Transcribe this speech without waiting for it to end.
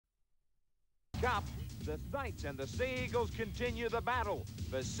Cup, the Saints and the Sea Eagles continue the battle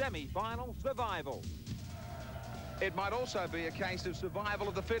for semi-final survival. It might also be a case of survival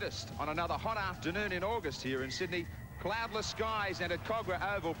of the fittest on another hot afternoon in August here in Sydney. Cloudless skies and at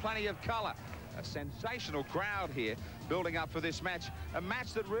Kogarah Oval, plenty of colour. A sensational crowd here building up for this match. A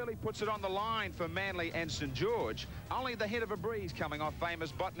match that really puts it on the line for Manly and St George. Only the hint of a breeze coming off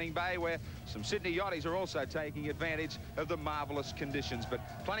famous Botany Bay, where some Sydney yachties are also taking advantage of the marvellous conditions. But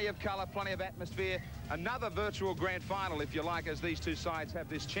plenty of colour, plenty of atmosphere. Another virtual grand final, if you like, as these two sides have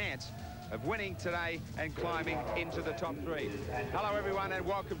this chance of winning today and climbing into the top three. Hello everyone and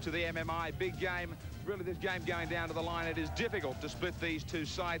welcome to the MMI. Big game. Really, this game going down to the line, it is difficult to split these two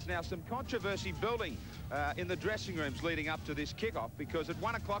sides. Now, some controversy building in the dressing rooms leading up to this kickoff, because at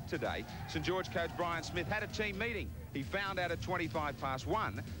 1 o'clock today, St George coach Brian Smith had a team meeting. He found out at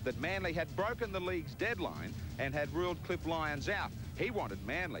 1 that Manly had broken the league's deadline and had ruled Cliff Lyons out. He wanted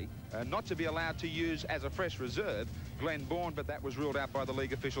Manly not to be allowed to use as a fresh reserve Glenn Bourne, but that was ruled out by the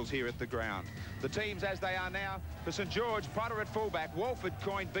league officials here at the ground. The teams as they are now: for St George, Potter at fullback, Walford,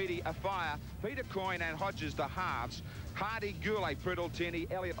 Coyne, Beattie, Afire, Peter Coyne and Hodges the halves, Hardy, Goulet, Priddle, Tierney,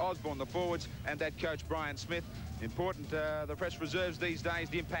 Elliott, Osborne the forwards, and that coach Brian Smith. Important, the fresh reserves these days,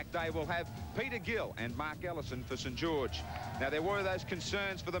 the impact they will have: Peter Gill and Mark Ellison for St George. Now, there were those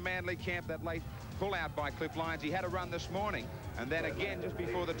concerns for the Manly camp, that late pull-out by Cliff Lyons. He had a run this morning, and then again just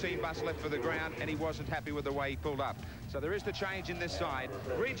before the team bus left for the ground, and he wasn't happy with the way he pulled up. So there is the change in this side.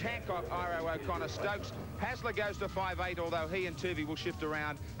 Ridge, Hancock, Iro, O'Connor, Stokes. Hasler goes to 5'8", although he and Tuvey will shift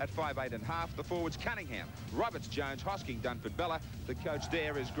around at 5'8½". The forwards: Cunningham, Roberts, Jones, Hosking, Dunford, Bella. The coach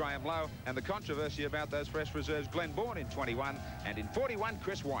there is Graham Lowe, and the controversy about those fresh reserves: Glenn Bourne in 21, and in 41,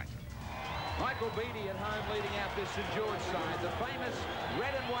 Chris White. Michael Beattie at home leading out this St George side, the famous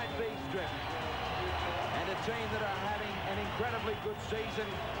red and white B strip. And a team that are having an incredibly good season.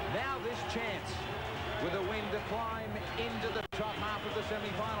 Now this chance with a win to climb into the top half of the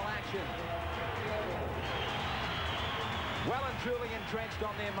semi-final action. Well and truly entrenched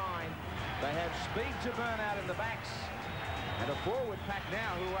on their mind. They have speed to burn out in the backs, and a forward pack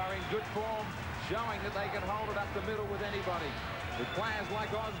now who are in good form, showing that they can hold it up the middle with anybody, with players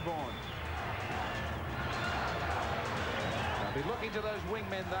like Osborne. They'll be looking to those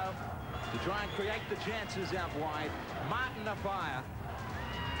wingmen, though, to try and create the chances out wide. Martin Afire,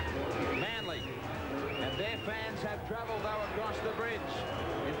 Manly, and their fans have travelled, though, across the bridge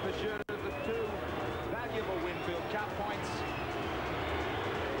in pursuit of the two valuable Winfield Cup points.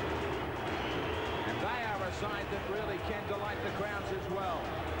 And they are a side that really can delight the crowds as well.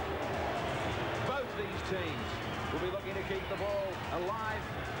 Both these teams will be looking to keep the ball alive.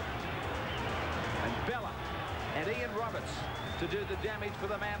 And Bella and Ian Roberts to do the damage for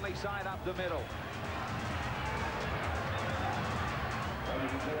the Manly side up the middle.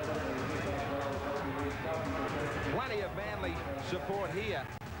 Plenty of Manly support here.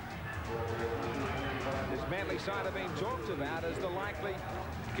 This Manly side have been talked about as the likely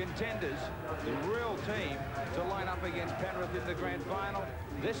contenders, the real team to line up against Penrith in the grand final.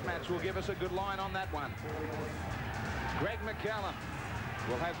 This match will give us a good line on that one. Greg McCallum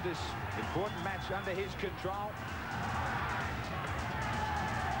will have this important match under his control.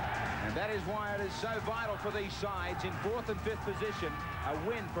 And that is why it is so vital for these sides in 4th and 5th position. A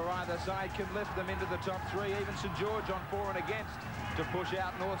win for either side can lift them into the top three. Even St George on for and against to push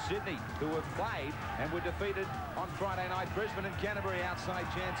out North Sydney, who have played and were defeated on Friday night. Brisbane and Canterbury outside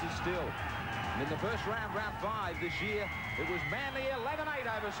chances still. And in the first round, round 5 this year, it was Manly 11-8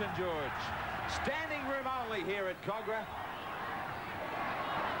 over St George. Standing room only here at Kogarah.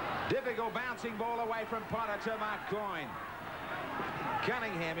 Difficult bouncing ball away from Potter to Mark Coyne.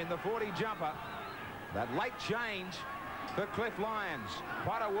 Cunningham in the 40 jumper. That late change for Cliff Lyons.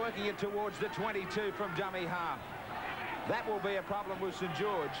 Potter working it towards the 22 from dummy half. That will be a problem with St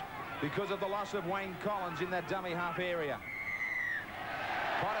George because of the loss of Wayne Collins in that dummy half area.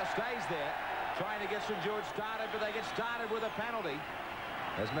 Potter stays there, trying to get St George started, but they get started with a penalty,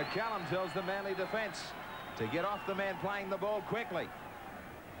 as McCallum tells the Manly defence to get off the man playing the ball quickly.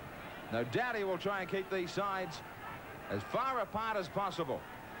 No doubt he will try and keep these sides as far apart as possible.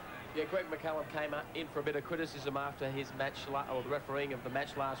 Yeah, Greg McCallum came in for a bit of criticism after his match, or the refereeing of the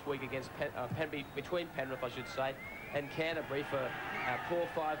match last week against between Penrith, I should say, and Canterbury for poor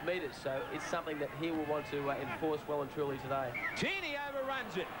 5 metres. So it's something that he will want to enforce well and truly today. Tierney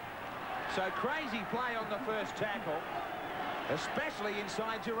overruns it. So crazy play on the first tackle, especially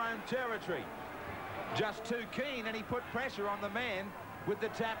inside your own territory. Just too keen, and he put pressure on the man with the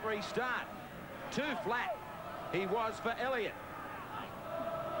tap restart. Too flat he was for Elliott.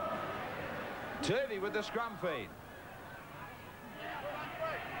 Tuvey with the scrum feed.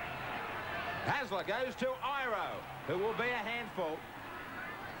 Hasler goes to Iro, who will be a handful.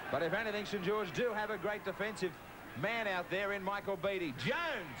 But if anything, St George do have a great defensive man out there in Michael Beattie.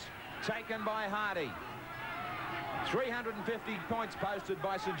 Jones taken by Hardy. 350 points posted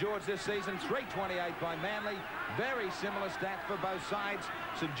by St George this season, 328 by Manly. Very similar stats for both sides.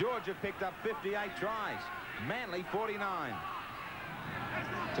 St George have picked up 58 tries. Manly 49.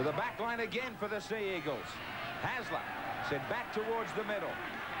 To the back line again for the Sea Eagles. Hasler sent back towards the middle.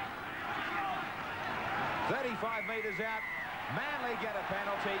 35 metres out. Manly get a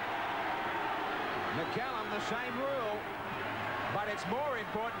penalty. McCallum, the same rule. But it's more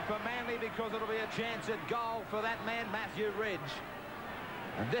important for Manly because it'll be a chance at goal for that man, Matthew Ridge.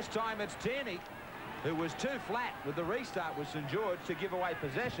 And this time it's Tierney, who was too flat with the restart with St George to give away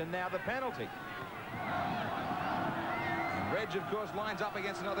possession. Now the penalty. And Ridge, of course, lines up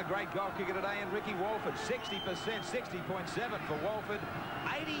against another great goal kicker today in Ricky Walford. 60%, 60.7 for Walford,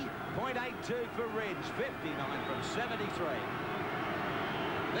 80.82 for Ridge, 59 from 73.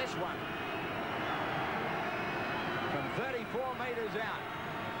 This one from 34 metres out.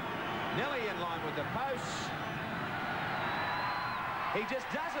 Nearly in line with the posts. He just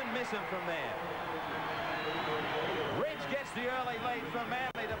doesn't miss him from there. Ridge gets the early lead for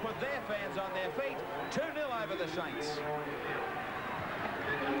Manly to put their fans on their feet. 2-0 over the Saints.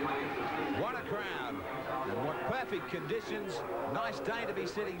 What a crowd. And what perfect conditions. Nice day to be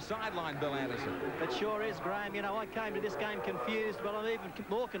sitting sideline, Bill Anderson. It sure is, Graham. You know, I came to this game confused, but I'm even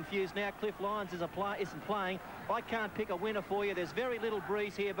more confused now. Cliff Lyons isn't playing. I can't pick a winner for you. There's very little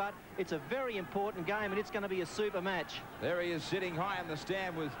breeze here, but it's a very important game, and it's going to be a super match. There he is sitting high in the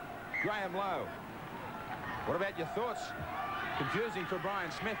stand with Graham Lowe. What about your thoughts? Confusing for Brian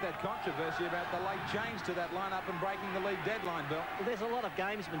Smith, that controversy about the late change to that lineup and breaking the league deadline, Bill. Well, there's a lot of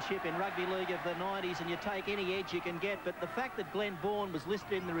gamesmanship in rugby league of the 90s, and you take any edge you can get, but the fact that Glenn Bourne was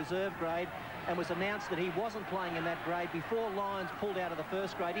listed in the reserve grade and was announced that he wasn't playing in that grade before Lyons pulled out of the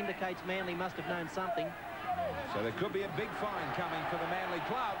first grade indicates Manly must have known something. So there could be a big fine coming for the Manly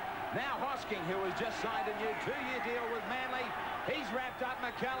club. Now Hosking, who has just signed a new 2-year deal with Manly. He's wrapped up.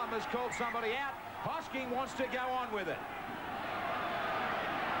 McCallum has called somebody out. Hosking wants to go on with it.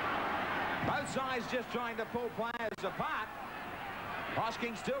 Both sides just trying to pull players apart.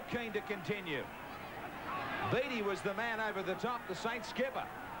 Hosking still keen to continue. Beattie was the man over the top, the Saints skipper.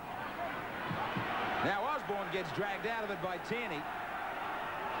 Now Osborne gets dragged out of it by Tierney.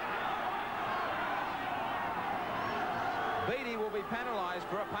 Beattie will be penalised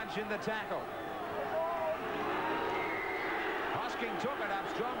for a punch in the tackle. Hosking took it up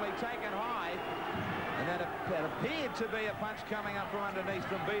strongly, taken high. And that appeared to be a punch coming up from underneath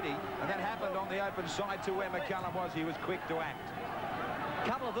from Beattie. And that happened on the open side to where McCallum was. He was quick to act. A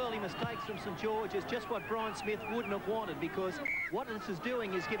couple of early mistakes from St George is just what Brian Smith wouldn't have wanted, because what this is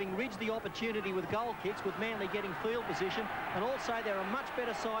doing is giving Ridge the opportunity with goal kicks, with Manly getting field position, and also they're a much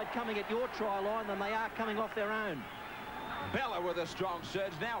better side coming at your try line than they are coming off their own. Bella with a strong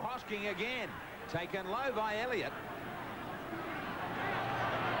surge. Now Hosking again. Taken low by Elliott.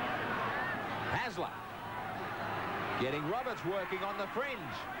 Hasler. Getting Roberts working on the fringe.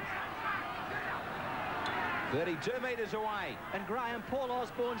 32 metres away. And Graham, Paul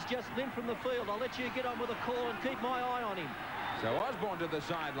Osborne's just limped from the field. I'll let you get on with a call and keep my eye on him. So Osborne to the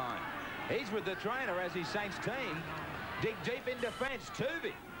sideline. He's with the trainer as his Saints team. Dig deep in defence.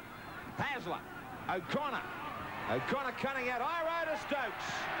 Tuvey. Hasler. O'Connor. O'Connor cutting out. Iro to Stokes.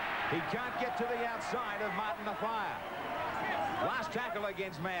 He can't get to the outside of Martin Mathia. Last tackle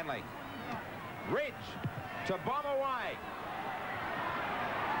against Manly. Ridge to bomb away.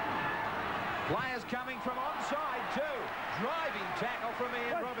 Players coming from onside too. Driving tackle from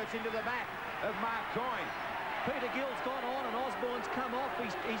Ian Roberts into the back of Mark Coyne. Peter Gill's gone on and Osborne's come off.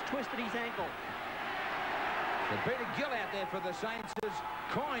 He's twisted his ankle. So Peter Gill out there for the Saints as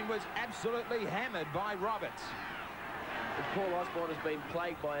Coyne was absolutely hammered by Roberts. Paul Osborne has been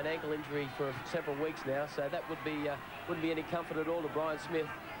plagued by an ankle injury for several weeks now, so that wouldn't be any comfort at all to Brian Smith.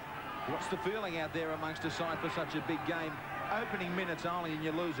 What's the feeling out there amongst a side for such a big game? Opening minutes only and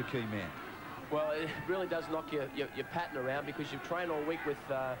you lose a key man. Well, it really does knock your pattern around, because you've trained all week with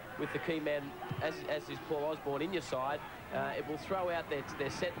the key man, as is Paul Osborne, in your side. It will throw out their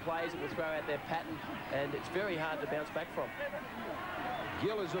set plays, it will throw out their pattern, and it's very hard to bounce back from.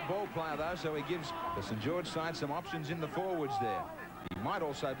 Gill is a ball player, though, so he gives the St George side some options in the forwards there. He might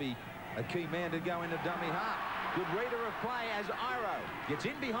also be a key man to go into dummy half. Good reader of play as Iro gets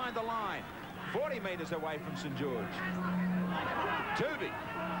in behind the line. 40 metres away from St George. Tuvey.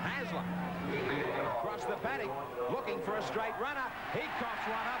 Hasler. Across the paddock, looking for a straight runner. He coughs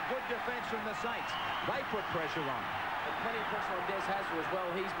one up. Good defence from the Saints. They put pressure on. plenty of pressure on Des Hasler as well.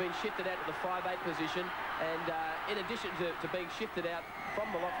 He's been shifted out to the 5'8 position, and in addition to being shifted out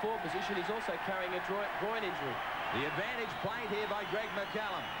from the lock forward position, he's also carrying a groin injury. The advantage played here by Greg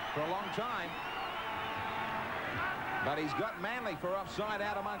McCallum for a long time. But he's got Manly for offside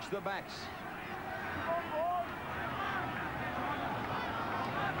out amongst the backs.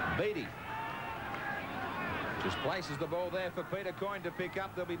 Beattie just places the ball there for Peter Coyne to pick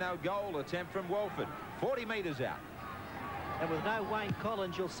up. There'll be no goal attempt from Walford. 40 metres out. And with no Wayne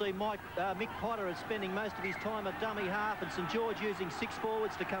Collins, you'll see Mick Potter is spending most of his time at dummy half, and St George using 6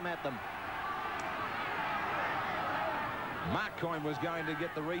 forwards to come at them. Mark Coyne was going to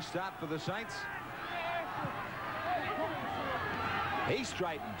get the restart for the Saints. He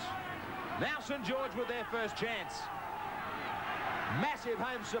straightens. Now St George with their first chance. Massive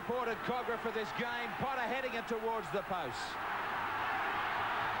home support at Kogarah for this game. Potter heading it towards the post.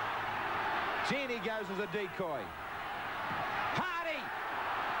 Tierney goes as a decoy. Hardy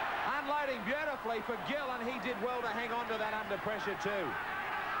unloading beautifully for Gill, and he did well to hang on to that under pressure too.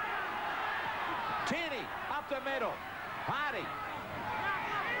 Tierney up the middle. Hardy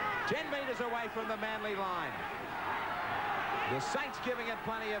 10 metres away from the Manly line. The Saints giving it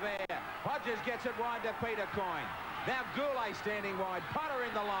plenty of air. Hodges gets it wide to Peter Coyne. Now Goulet standing wide. Potter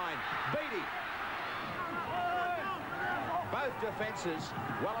in the line. Beattie. Both defences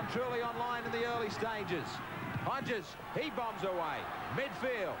well and truly online in the early stages. Hodges, he bombs away.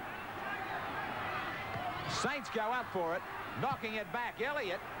 Midfield. Saints go up for it. Knocking it back.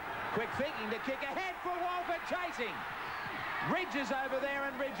 Elliott, quick thinking to kick ahead for Walford, chasing. Ridge is over there,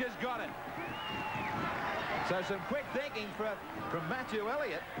 and Ridge has got it. So some quick thinking from Matthew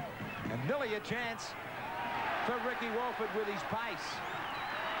Elliott, and nearly a chance for Ricky Walford with his pace.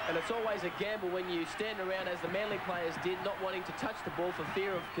 And it's always a gamble when you stand around, as the Manly players did, not wanting to touch the ball for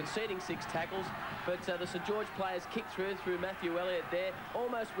fear of conceding 6 tackles. But the St George players kicked through Matthew Elliott there,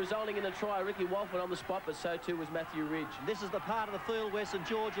 almost resulting in a try. Ricky Walford on the spot, but so too was Matthew Ridge. This is the part of the field where St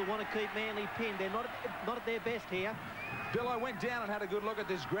George will want to keep Manly pinned. They're not at their best here. Billo went down and had a good look at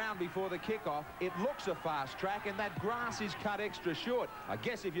this ground before the kickoff. It looks a fast track, and that grass is cut extra short. I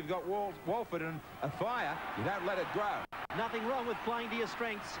guess if you've got Walford and a fire, you don't let it grow. Nothing wrong with playing to your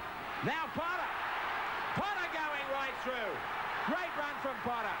strengths. Now Potter. Potter going right through. Great run from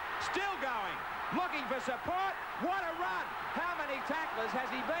Potter. Still going. Looking for support. What a run. How many tacklers has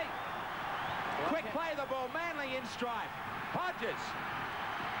he beat? Quick play the ball. Manly in stripe. Hodges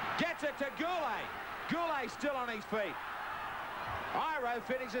gets it to Goulet. Goulet still on his feet. Iro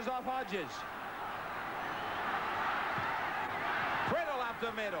finishes off Hodges. Priddle up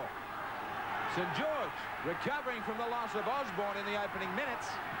the middle. St George recovering from the loss of Osborne in the opening minutes,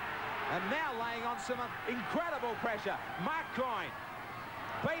 and now laying on some incredible pressure. Mark Coyne.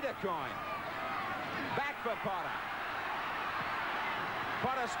 Peter Coyne. Back for Potter.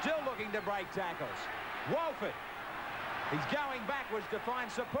 Potter still looking to break tackles. Walford. He's going backwards to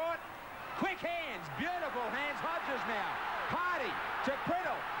find support. Quick hands, beautiful hands. Hodges now. Hardy to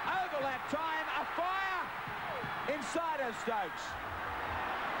Priddle. Overlap time. A fire inside of Stokes.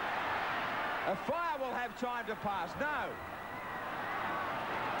 A fire will have time to pass. No.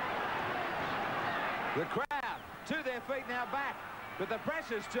 The crowd to their feet now, back. But the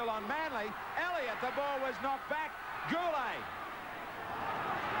pressure's still on Manly. Elliott, the ball was knocked back. Goulet.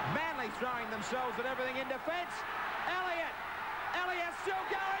 Manly throwing themselves at everything in defence. Elliott. Elliott still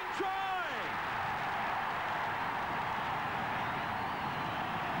going. Try.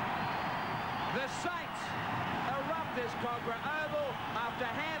 The Saints erupt this Kogarah Oval after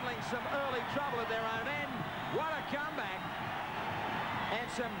handling some early trouble at their own end. What a comeback. And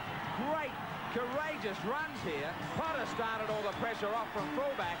some great, courageous runs here. Potter started all the pressure off from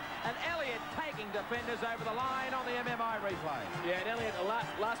fullback, and Elliott taking defenders over the line on the MMI replay. Yeah, and Elliott,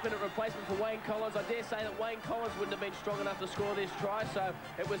 a last-minute replacement for Wayne Collins. I dare say that Wayne Collins wouldn't have been strong enough to score this try, so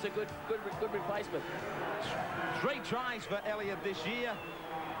it was a good replacement. 3 tries for Elliott this year.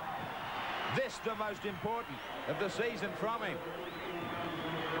 This the most important of the season from him.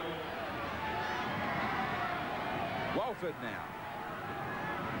 Walford now.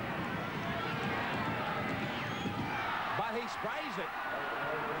 But he sprays it.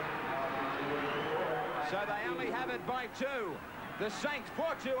 So they only have it by 2. The Saints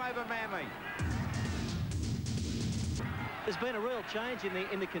 4-2 over Manly. There's been a real change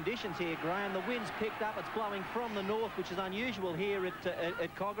in the conditions here, Graham. The wind's picked up. It's blowing from the north, which is unusual here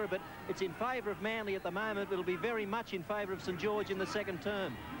at Kogarah, but it's in favour of Manly at the moment. It'll be very much in favour of St George in the second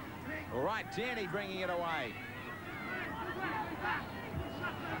term. All right, Tierney bringing it away.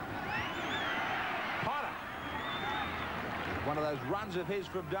 Potter. One of those runs of his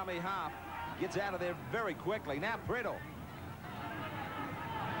from dummy half. Gets out of there very quickly. Now Priddle.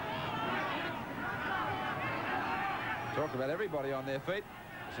 Talk about everybody on their feet.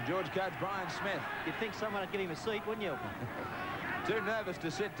 St George coach Brian Smith. You'd think someone would give him a seat, wouldn't you? Too nervous to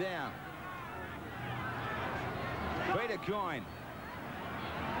sit down. Peter Coyne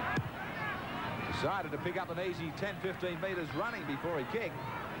decided to pick up an easy 10-15 metres running before he kicked.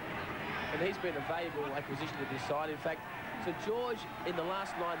 And he's been a valuable acquisition to this side. In fact, St George in the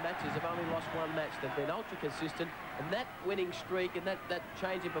last 9 matches have only lost 1 match. They've been ultra consistent, and that winning streak and that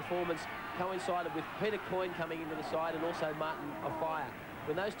change in performance coincided with Peter Coyne coming into the side and also Martin Offiah.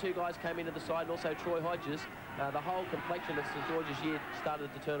 When those 2 guys came into the side, and also Troy Hodges, the whole complexion of St George's year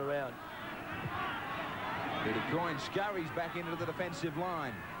started to turn around. Peter Coyne scurries back into the defensive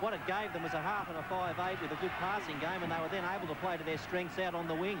line. What it gave them was a half and a 5-8 with a good passing game, and they were then able to play to their strengths out on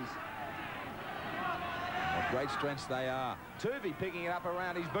the wings. What great strengths they are. Tuvey picking it up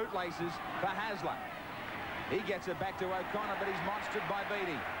around his bootlaces for Hasler. He gets it back to O'Connor, but he's monstered by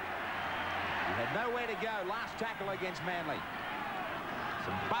Beattie. He had nowhere to go. Last tackle against Manly.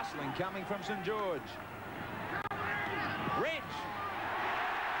 Some bustling coming from St George. Ridge.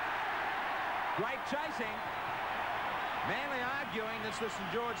 Great chasing. Manly arguing that the St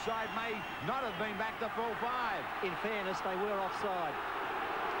George side may not have been back to full 5. In fairness, they were offside.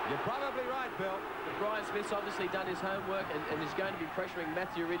 You're probably right, Bill. But Brian Smith's obviously done his homework and is going to be pressuring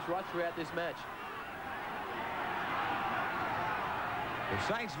Matthew Ridge right throughout this match. The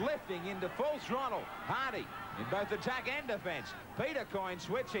Saints lifting into full throttle. Hardy in both attack and defence. Peter Coyne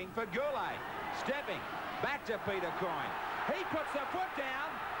switching for Goulet. Stepping back to Peter Coyne. He puts the foot down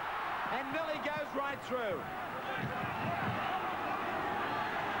and Millie goes right through.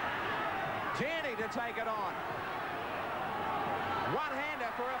 Tierney to take it on. One-hander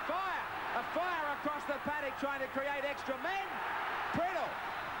for Offiah. Offiah across the paddock trying to create extra men. Priddle.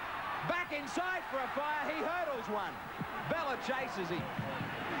 Back inside for Offiah. He hurdles one. Bella chases him.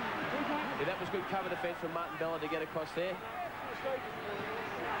 Yeah, that was good cover defence from Martin Bella to get across there.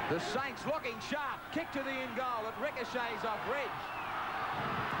 The Saints looking sharp. Kick to the in goal. It ricochets off Ridge.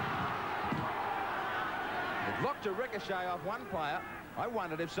 It looked to ricochet off one player. I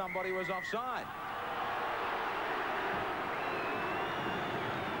wondered if somebody was offside.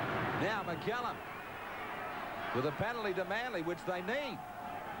 Now McCallum with a penalty to Manly, which they need.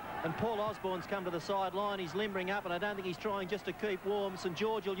 And Paul Osborne's come to the sideline. He's limbering up, and I don't think he's trying just to keep warm. St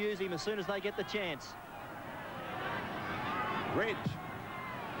George will use him as soon as they get the chance. Ridge.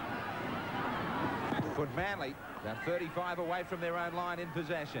 Put Manly about 35 away from their own line in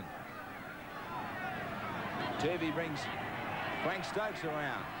possession. Tuvey brings Frank Stokes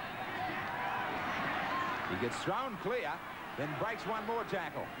around. He gets thrown clear, then breaks one more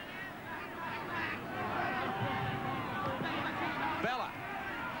tackle. Bella.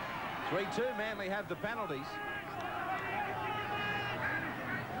 3-2, Manly have the penalties.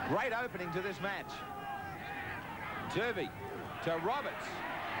 Great opening to this match. Tuvey to Roberts.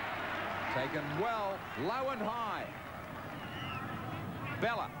 Taken well, low and high.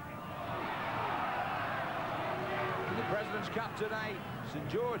 Bella. In the President's Cup today, St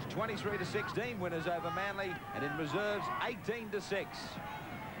George 23-16 winners over Manly, and in reserves 18-6.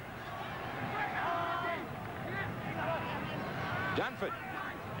 Dunford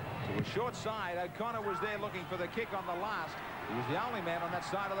to a short side. O'Connor was there looking for the kick on the last. He was the only man on that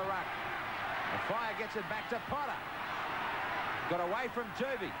side of the ruck. Offiah gets it back to Potter. Got away from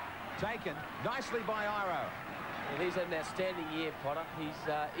Tuvey. Taken nicely by Iro. And he's had an outstanding year, Potter. He's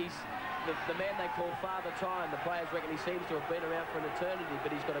the man they call Father Time. The players reckon he seems to have been around for an eternity,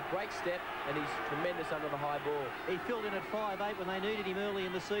 but he's got a great step and he's tremendous under the high ball. He filled in at 5'8" when they needed him early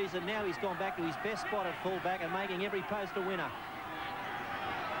in the season. Now he's gone back to his best spot at fullback and making every post a winner.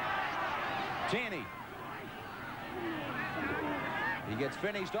 Tierney. He gets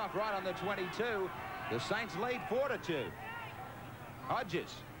finished off right on the 22. The Saints lead 4-2.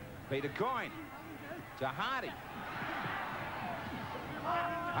 Hodges. Peter Coyne to Hardy.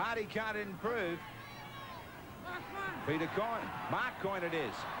 Hardy can't improve. Peter Coyne. Mark Coyne it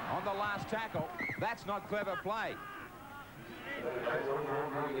is. On the last tackle. That's not clever play.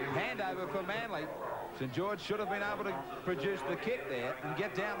 Handover for Manly. St George should have been able to produce the kick there and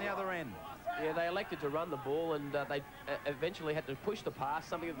get down the other end. Yeah, they elected to run the ball, and they eventually had to push the pass,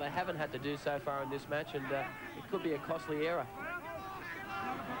 something that they haven't had to do so far in this match, and it could be a costly error.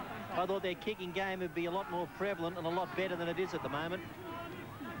 I thought their kicking game would be a lot more prevalent and a lot better than it is at the moment.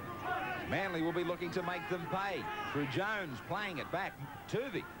 Manly will be looking to make them pay through Jones playing it back.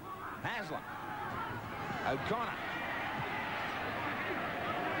 Tuvey. Hasler. O'Connor.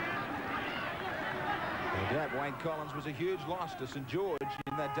 No doubt Wayne Collins was a huge loss to St George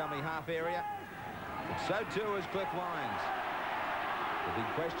in that dummy half area. But so too is Cliff Lyons. The big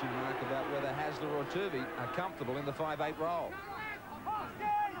question mark about whether Hasler or Turvey are comfortable in the 5/8 role.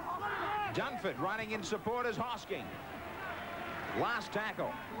 Dunford running in support as Hosking. Last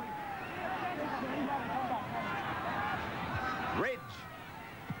tackle. Ridge.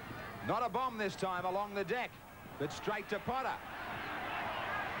 Not a bomb this time along the deck, but straight to Potter.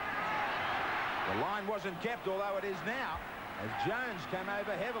 The line wasn't kept, although it is now, as Jones came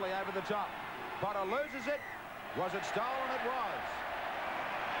over heavily over the top. Potter loses it. Was it stolen? It was.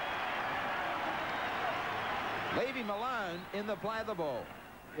 Leave him alone in the play of the ball.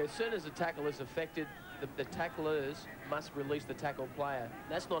 Yeah, as soon as the tackle is affected, the tacklers must release the tackle player.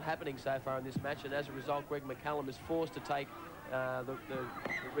 That's not happening so far in this match, and as a result, Greg McCallum is forced to take the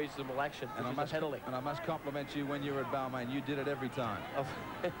reasonable action, which is a penalty. And I must compliment you when you're at Balmain. You did it every time.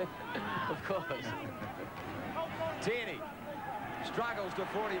 Of course. Tierney struggles to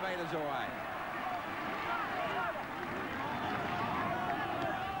 40 metres away.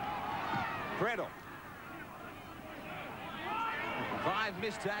 Brettle. 5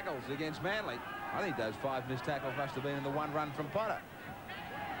 missed tackles against Manly. I think those 5 missed tackles must have been in the one run from Potter.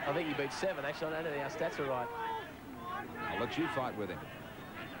 I think he beat 7, actually. I don't think our stats are right. I'll let you fight with him.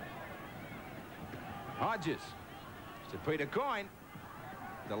 Hodges to Peter Coyne.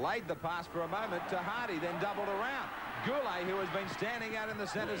 Delayed the pass for a moment to Hardy, then doubled around. Goulet, who has been standing out in the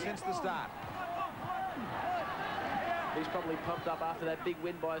centre since the start. He's probably pumped up after that big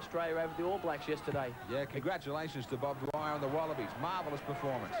win by Australia over the All Blacks yesterday. Yeah, congratulations to Bob Dwyer and the Wallabies. Marvellous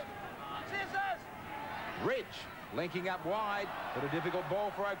performance. Ridge linking up wide, but a difficult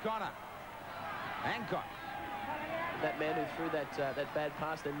ball for O'Connor. Hancock. That man who threw that bad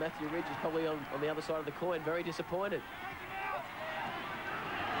pass, then Matthew Ridge, is probably on the other side of the coin, very disappointed.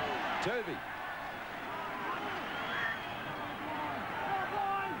 Turvey.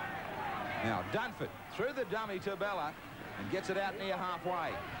 Now Dunford through the dummy to Bella and gets it out near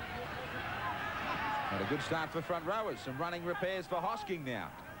halfway. Not a good start for front rowers. Some running repairs for Hosking now.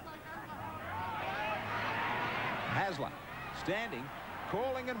 Hasler standing,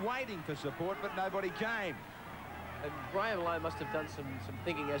 calling and waiting for support, but nobody came. And Graham Lowe must have done some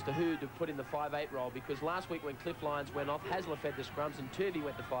thinking as to who to put in the 5/8 role, because last week when Cliff Lyons went off, Hasler fed the scrums and Turvey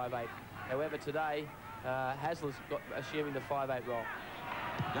went to 5/8. However, today, Hasler's assuming the 5/8 role.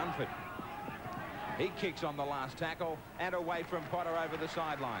 Dunford. He kicks on the last tackle and away from Potter over the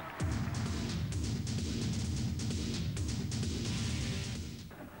sideline.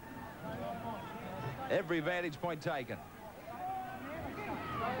 Every vantage point taken.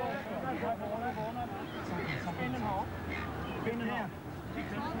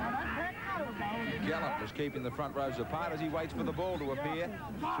 Gallup was keeping the front rows apart as he waits for the ball to appear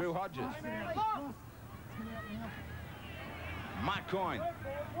through Hodges. Mike Coyne.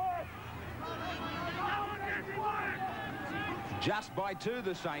 Just by 2,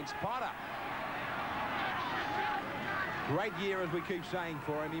 the Saints. Potter. Great year, as we keep saying,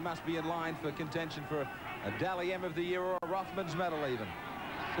 for him. He must be in line for contention for a Dally M of the Year or a Rothmans medal even.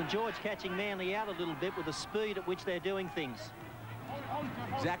 St George catching Manly out a little bit with the speed at which they're doing things.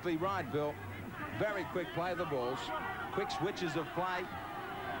 Exactly right, Bill. Very quick play of the balls. Quick switches of play.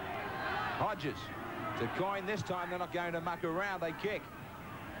 Hodges to Coyne this time. They're not going to muck around. They kick.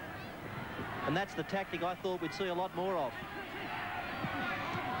 And that's the tactic I thought we'd see a lot more of.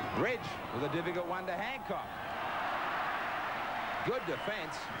 Ridge with a difficult one to Hancock. Good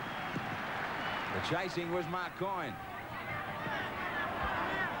defence. The chasing was Mark Coyne.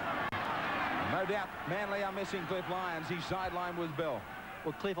 No doubt Manly are missing Cliff Lyons. His sideline was Bill.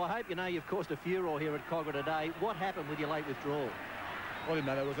 Well, Cliff, I hope you know you've caused a furore here at Kogarah today. What happened with your late withdrawal? I didn't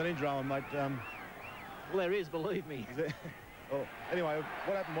know there was an injury on, mate. Well, there is, believe me. Well, anyway,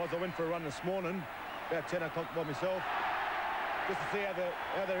 what happened was I went for a run this morning, about 10 o'clock by myself, just to see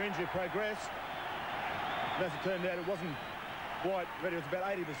how their injury progressed. And as it turned out, it wasn't quite ready. It was about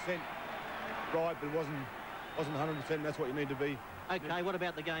 80% right, but it wasn't 100%. That's what you need to be. Okay, what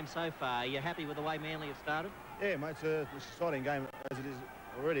about the game so far? Are you happy with the way Manly have started? Yeah, mate, it's an exciting game as it is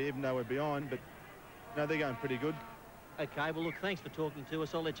already, even though we're behind, but no, they're going pretty good. Okay, well, look, thanks for talking to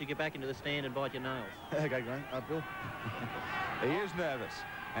us. I'll let you get back into the stand and bite your nails. Okay, Grant. Bill. He is nervous,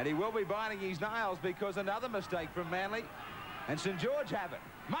 and he will be biting his nails because another mistake from Manly, and St George have it.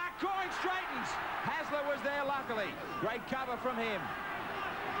 Mark Coyne straightens. Hasler was there, luckily. Great cover from him.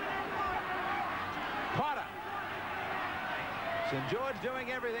 Potter. St George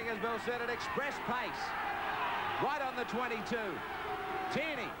doing everything, as Bill said, at express pace. Right on the 22.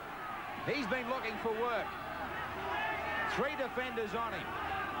 Tierney. He's been looking for work. 3 defenders on him.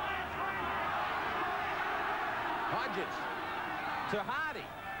 Hodges to Hardy.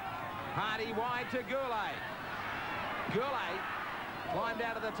 Hardy wide to Goulet. Goulet Climbed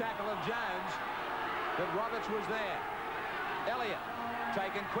out of the tackle of Jones, but Roberts was there. Elliott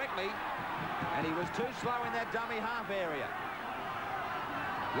taken quickly, and he was too slow in that dummy half area.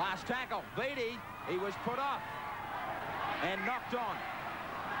 Last tackle, Beattie, he was put off and knocked on.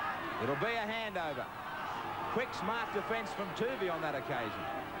 It'll be a handover. Quick, smart defence from Tuvey on that occasion.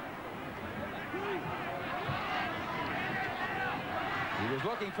 He was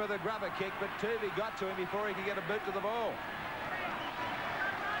looking for the grubber kick, but Tuvey got to him before he could get a boot to the ball.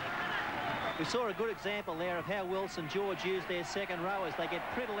 We saw a good example there of how well St George used their second rowers. They get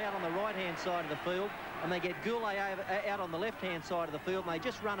Prittle out on the right-hand side of the field, and they get Goulet out on the left-hand side of the field, and they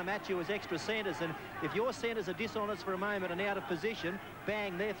just run them at you as extra centres. And if your centres are dishonest for a moment and out of position,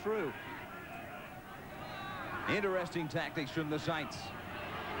 bang, they're through. Interesting tactics from the Saints.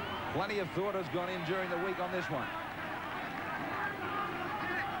 Plenty of thought has gone in during the week on this one.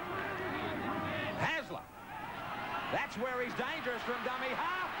 Hasler. That's where he's dangerous from dummy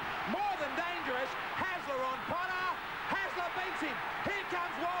half. More than dangerous. Hasler on Potter. Hasler beats him. Here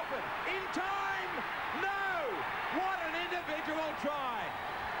comes Walford. In time. No. What an individual try.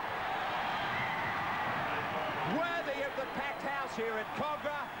 Worthy of the packed house here at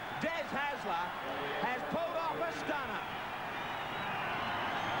Kogarah. Des Hasler has pulled off a stunner.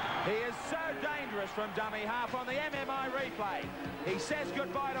 He is so dangerous from dummy half on the MMI replay. He says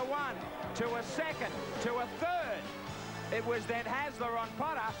goodbye to one, to a second, to a third. It was then Hasler on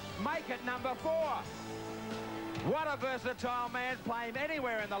Potter, make it number 4. What a versatile man, play him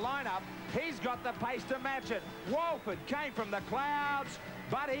anywhere in the lineup. He's got the pace to match it. Walford came from the clouds,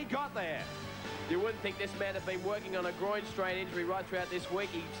 but he got there. You wouldn't think this man had been working on a groin strain injury right throughout this week.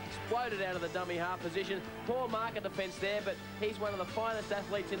 He exploded out of the dummy half position. Poor marker defence there, but he's one of the finest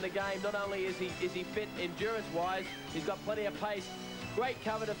athletes in the game. Not only is he fit endurance-wise, he's got plenty of pace. Great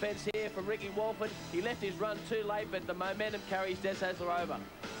cover defence here from Ricky Walford. He left his run too late, but the momentum carries Des Hasler over.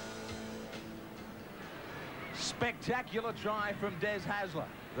 Spectacular try from Des Hasler,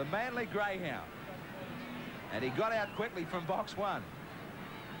 the Manly Greyhound. And he got out quickly from box 1.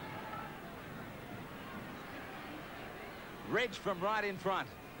 Ridge from right in front.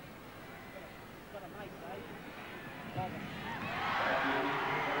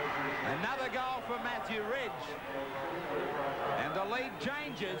 Another goal for Matthew Ridge. And the lead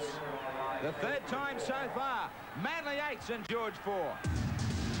changes. The third time so far. Manly 8, St George 4.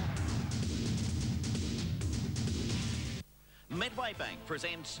 Medway Bank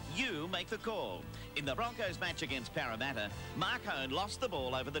presents You Make the Call. In the Broncos match against Parramatta, Mark Hone lost the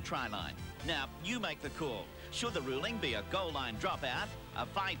ball over the try line. Now, you make the call. Should the ruling be a goal line dropout, a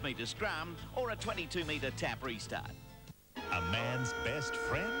 5-metre scrum, or a 22-metre tap restart? A man's best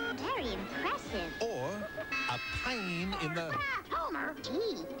friend? Very impressive. Or a pain in the... Homer! Gee,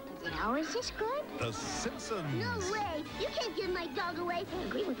 is it always this good? The Simpsons. No way! You can't give my dog away. I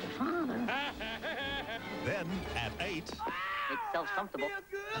agree with your father. Then, at 8... Make yourself comfortable.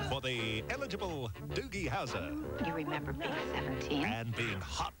 For the eligible Doogie Howser. You remember being 17? And being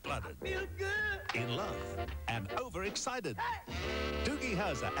hot-blooded. In love. And overexcited. Doogie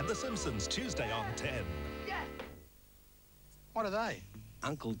Howser and The Simpsons, Tuesday on 10. What are they?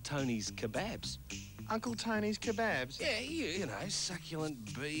 Uncle Tony's kebabs. Uncle Tony's kebabs? Yeah, you know,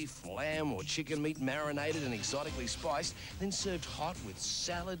 succulent beef, lamb or chicken meat marinated and exotically spiced, then served hot with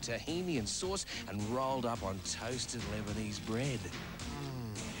salad, tahini and sauce and rolled up on toasted Lebanese bread.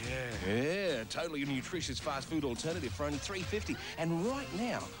 Yeah, totally nutritious fast food alternative for only $3.50. And right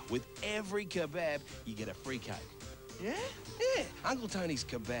now, with every kebab, you get a free Coke. Yeah? Yeah, Uncle Tony's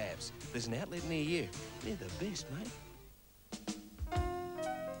kebabs. There's an outlet near you. They're the best, mate.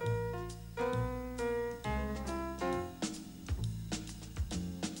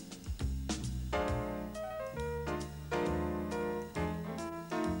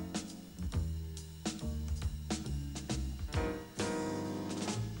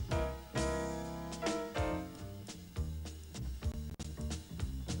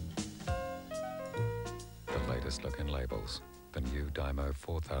 Look in labels. The new Dymo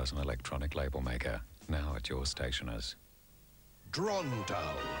 4000 electronic label maker, now at your stationers. Drontal.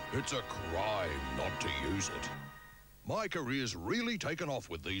 It's a crime not to use it. My career's really taken off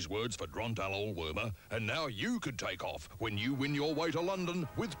with these words for Drontal Allwormer, and now you could take off when you win your way to London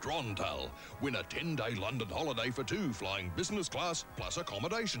with Drontal. Win a 10-day London holiday for 2 flying business class plus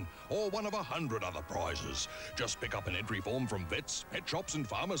accommodation, or one of 100 other prizes. Just pick up an entry form from vets, pet shops and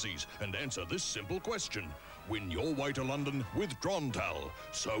pharmacies and answer this simple question. Win your way to London with Drontal.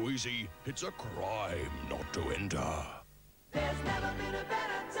 So easy, it's a crime not to enter. There's never been a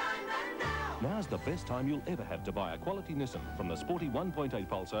better time than now. Now's the best time you'll ever have to buy a quality Nissan, from the sporty 1.8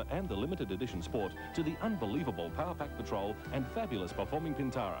 Pulsar and the limited edition Sport to the unbelievable Power Pack Patrol and fabulous performing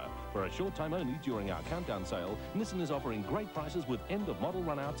Pintara. For a short time only during our countdown sale, Nissan is offering great prices with end-of-model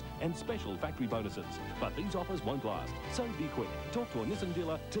runouts and special factory bonuses. But these offers won't last, so be quick. Talk to a Nissan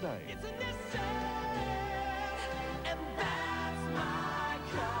dealer today. It's a Nissan, and that's my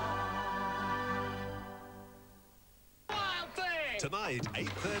car. Wild thing! Tonight,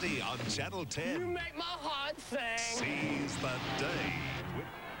 8:30 on Channel 10. You make my heart sing. Seize the day.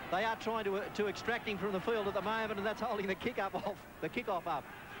 They are trying to extract him from the field at the moment, and that's holding the kickoff up.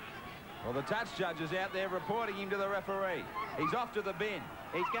 Well, the touch judge is out there reporting him to the referee. He's off to the bin.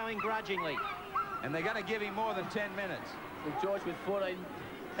 He's going grudgingly. And they're going to give him more than 10 minutes. With George with 14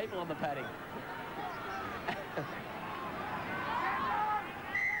 people on the padding.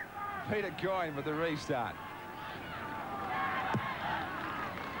 Peter Coyne with the restart.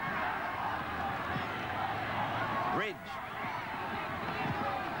 Ridge.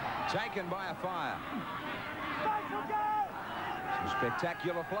 Taken by a fire. Some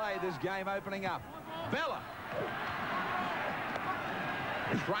spectacular play, this game opening up. Bella.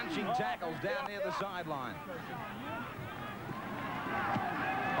 Crunching tackles down near the sideline.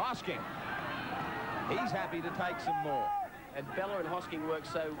 Hosking. He's happy to take some more. And Bella and Hosking work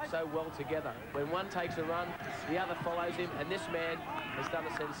so well together. When one takes a run, the other follows him, and this man has done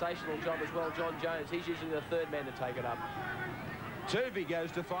a sensational job as well, John Jones. He's usually the third man to take it up. Tuvey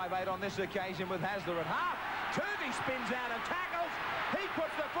goes to 5'8" on this occasion with Hasler at half. Tuvey spins out and tackles. He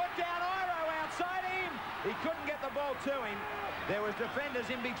puts the foot down. Iro outside him. He couldn't get the ball to him. There was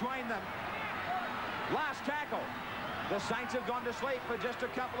defenders in between them. Last tackle. The Saints have gone to sleep for just a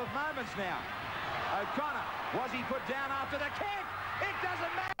couple of moments now. O'Connor, was he put down after the kick? It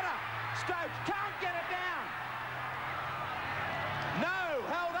doesn't matter. Stokes can't get it down. No,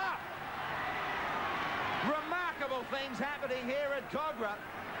 held up. Remarkable things happening here at Kogarah.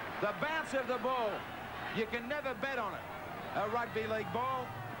 The bounce of the ball. You can never bet on it. A rugby league ball.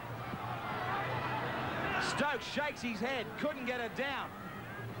 Stokes shakes his head, couldn't get it down.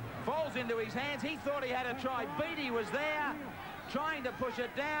 Falls into his hands. He thought he had a try. Beattie was there, trying to push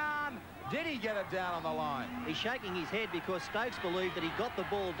it down. Did he get it down on the line? He's shaking his head because Stokes believed that he got the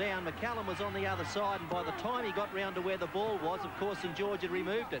ball down. McCallum was on the other side, and by the time he got round to where the ball was, of course, St George had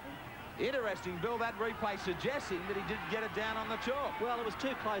removed it. Interesting, Bill, that replay suggesting that he didn't get it down on the chalk. Well, it was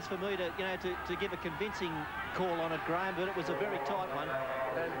too close for me to give a convincing call on it, Graham, but it was a very tight one.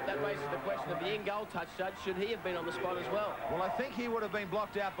 And that raises the question of the in-goal touch judge. Should he have been on the spot as well? Well, I think he would have been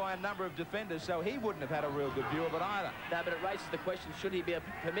blocked out by a number of defenders, so he wouldn't have had a real good view of it either. No, but it raises the question, should he be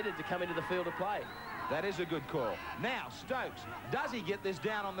permitted to come into the field of play? That is a good call. Now, Stokes, does he get this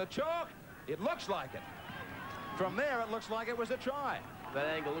down on the chalk? It looks like it. From there, it looks like it was a try. That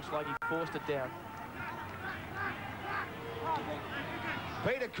angle looks like he forced it down.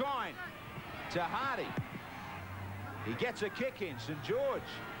 Peter Coyne to Hardy. He gets a kick in. St George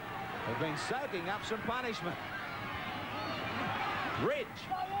have been soaking up some punishment. Ridge.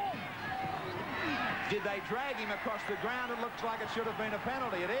 Did they drag him across the ground? It looks like it should have been a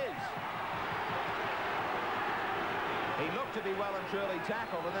penalty. It is. He looked to be well and truly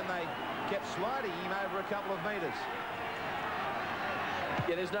tackled, and then they kept sliding him over a couple of metres.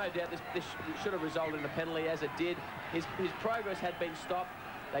 Yeah, there's no doubt this should have resulted in a penalty, as it did. His progress had been stopped.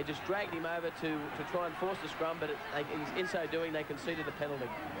 They just dragged him over to try and force the scrum, but in so doing, they conceded the penalty.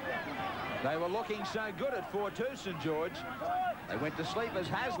 They were looking so good at 4-2, St George. They went to sleep as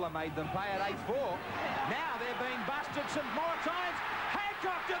Hasler made them pay at 8-4. Now they're being busted some more times.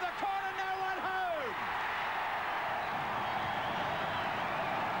 Hancock to the corner, no one home.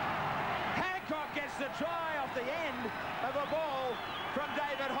 Hancock gets the try off the end of a ball from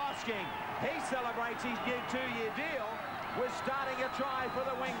David Hosking. He celebrates his new 2-year deal with starting a try for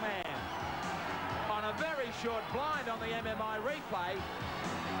the wingman. On a very short blind on the MMI replay,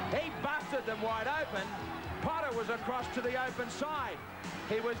 he busted them wide open. Potter was across to the open side.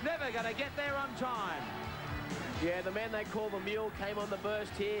 He was never going to get there on time. Yeah, the man they call the Mule came on the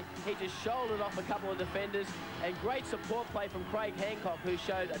burst here. He just shouldered off a couple of defenders, and great support play from Craig Hancock, who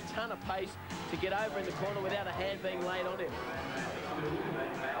showed a ton of pace to get over in the corner without a hand being laid on him.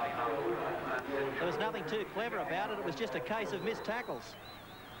 There was nothing too clever about it. It was just a case of missed tackles.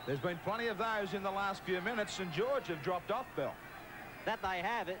 There's been plenty of those in the last few minutes. St George have dropped off, Bill. That they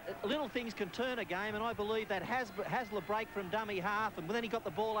have. Little things can turn a game, and I believe that Hasler break from dummy half, and then he got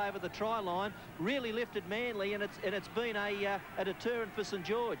the ball over the try line, really lifted Manly, and it's been a deterrent for St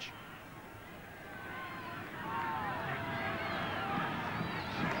George.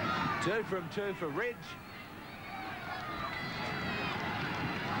 Two from two for Ridge.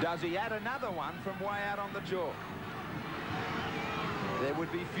 Does he add another one from way out on the chalk? There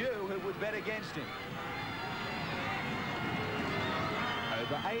would be few who would bet against him.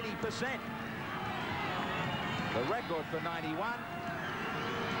 Over 80%. The record for 91.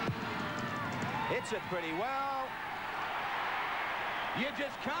 Hits it pretty well. You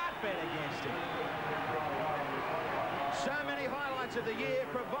just can't bet against him. So many highlights of the year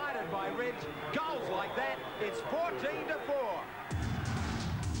provided by Ridge. Goals like that, it's 14-4.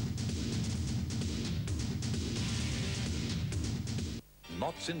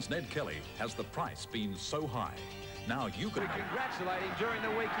 Not since Ned Kelly has the price been so high. Now you can congratulate him during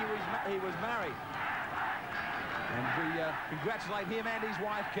the week he was married. And we congratulate him and his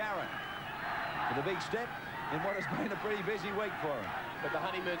wife, Karen, for the big step in what has been a pretty busy week for him. But the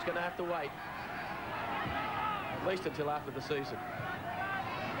honeymoon's going to have to wait. At least until after the season.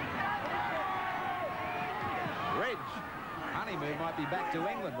 Ridge. Honeymoon might be back to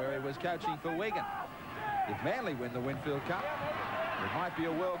England, where he was coaching for Wigan. If Manly win the Winfield Cup, it might be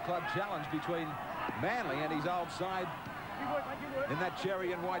a World Club challenge between Manly and his old side in that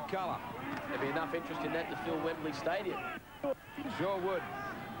cherry and white colour. There'd be enough interest in that to fill Wembley Stadium. Sure would.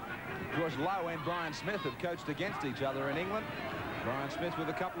 Of course, Lowe and Brian Smith have coached against each other in England. Brian Smith with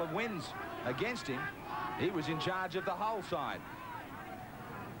a couple of wins against him. He was in charge of the whole side.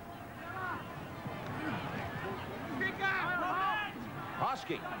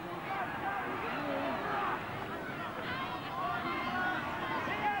 Hosky.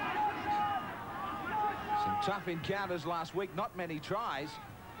 Some tough encounters last week, not many tries.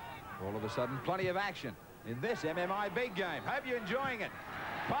 All of a sudden, plenty of action in this MMI big game. Hope you're enjoying it.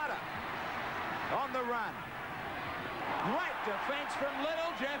 Potter on the run. Great defence from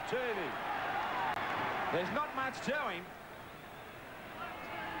little Jeff Turvey. There's not much to him.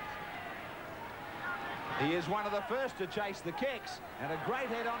 He is one of the first to chase the kicks, and a great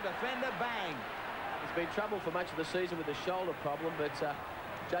head-on defender, bang. He's been trouble for much of the season with a shoulder problem, but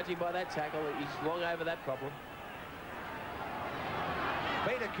judging by that tackle, he's long over that problem.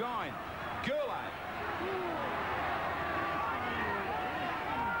 Peter Coyne, Goulet.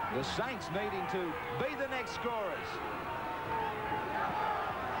 The Saints needing to be the next scorers.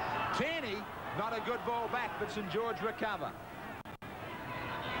 Tierney, not a good ball back, but St George recover.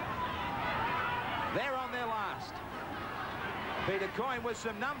 They're on their last. Peter Coyne with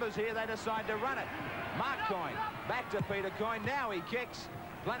some numbers here. They decide to run it. Mark Coyne back to Peter Coyne. Now he kicks.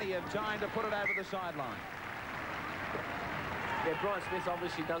 Plenty of time to put it over the sideline. Yeah, Brian Smith's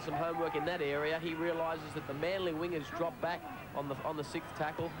obviously done some homework in that area. He realises that the Manly wingers drop back on the sixth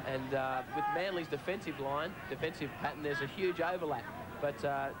tackle, and with Manly's defensive pattern, there's a huge overlap. But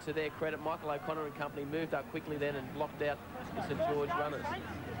to their credit, Michael O'Connor and company moved up quickly then and blocked out the St George runners.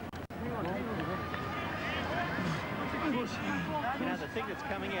 You know, the thing that's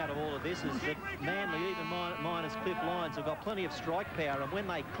coming out of all of this is that Manly, even minus Cliff Lyons, have got plenty of strike power, and when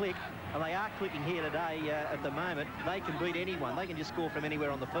they click, and they are clicking here today at the moment, they can beat anyone. They can just score from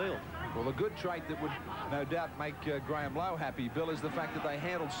anywhere on the field. Well, a good trait that would no doubt make Graham Lowe happy, Bill, is the fact that they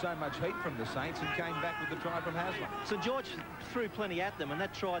handled so much heat from the Saints and came back with the try from Hasler. St George threw plenty at them, and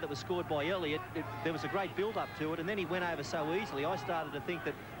that try that was scored by Elliott, there was a great build-up to it, and then he went over so easily. I started to think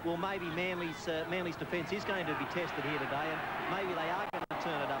that, well, maybe Manly's defence is going to be tested here today, and maybe they are going to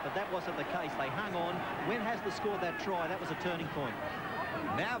turn it up, but that wasn't the case. They hung on. When Hasler scored that try, that was a turning point.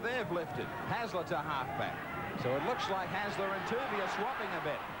 Now they've lifted. Hasler to halfback. So it looks like Hasler and Tuvey are swapping a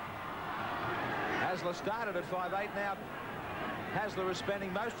bit. Hasler started at 5'8". Now Hasler is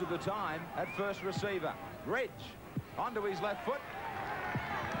spending most of the time at first receiver. Ridge onto his left foot.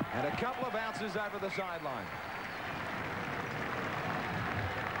 And a couple of bounces over the sideline.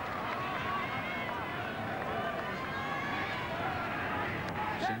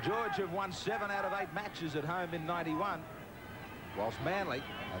 St George have won 7 out of 8 matches at home in 91. Whilst Manly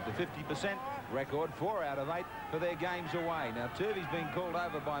have the 50% record, 4 out of 8 for their games away. Now Turvey's been called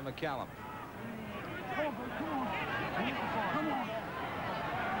over by McCallum.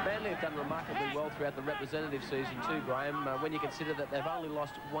 Manly have done remarkably well throughout the representative season too, Graham. When you consider that they've only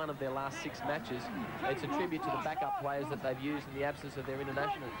lost 1 of their last 6 matches, it's a tribute to the backup players that they've used in the absence of their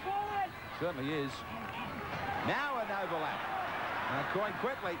internationals. Certainly is. Now an overlap. Now Coyne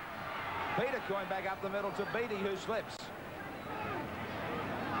quickly. Peter Coyne back up the middle to Beattie, who slips.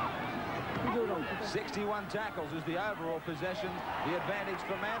 61 tackles is the overall possession, the advantage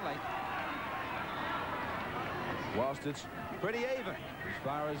for Manly. Whilst it's pretty even as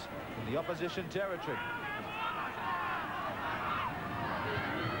far as in the opposition territory.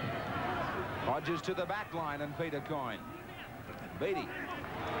 Hodges to the back line and Peter Coyne. Beattie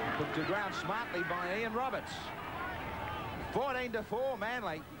put to ground smartly by Ian Roberts. 14-4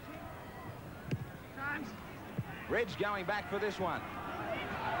 Manly. Reg going back for this one.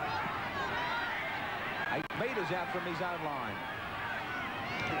 8 metres out from his own line.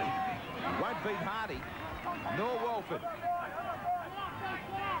 Won't beat Hardy, nor Walford.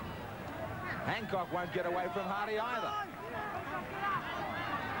 Hancock won't get away from Hardy either.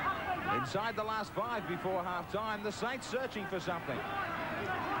 Inside the last 5 before half-time, the Saints searching for something.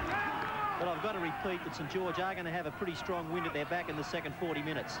 But I've got to repeat that St George are going to have a pretty strong wind at their back in the second 40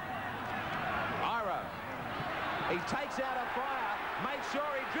 minutes. Iro. He takes out a fire, makes sure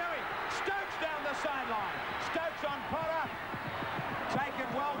he drew him. Stokes down the sideline. Stokes on Potter. Taken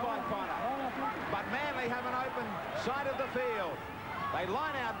well by Potter. But Manly have an open side of the field. They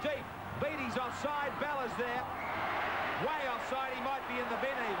line out deep. Beattie's offside. Bella's there. Way offside. He might be in the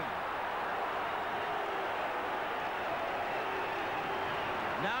bin even.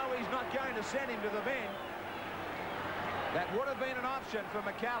 No, he's not going to send him to the bin. That would have been an option for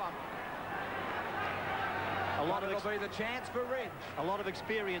McCallum. It'll be the chance for Ridge. A lot of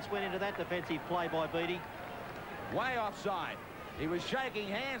experience went into that defensive play by Beattie. Way offside. He was shaking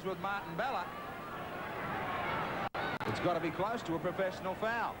hands with Martin Bella. It's got to be close to a professional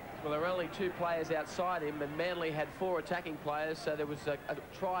foul. Well, there were only 2 players outside him, and Manly had 4 attacking players, so there was a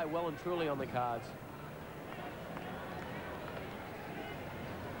try well and truly on the cards.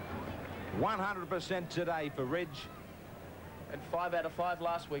 100% today for Ridge. And 5 out of 5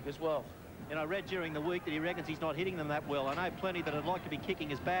 last week as well. And I read during the week that he reckons he's not hitting them that well. I know plenty that would like to be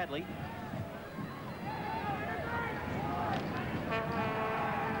kicking as badly.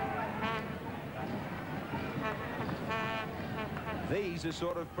 These are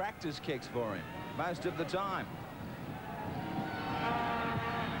sort of practice kicks for him most of the time.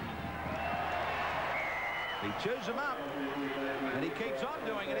 He chews them up, and he keeps on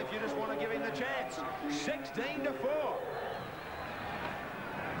doing it if you just want to give him the chance. 16-4.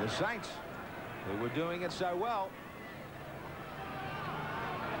 The Saints, who were doing it so well,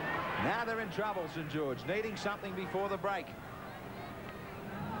 now they're in trouble, St George, needing something before the break.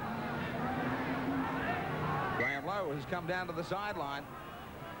 Graham Lowe has come down to the sideline.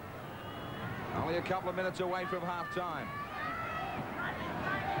 Only a couple of minutes away from half-time.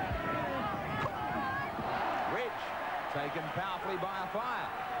 Ridge taken powerfully by a fire.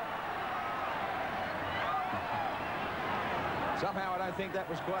 Somehow I don't think that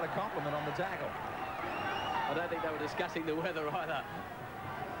was quite a compliment on the tackle. I don't think they were discussing the weather either.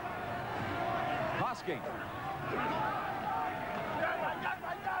 Hosking.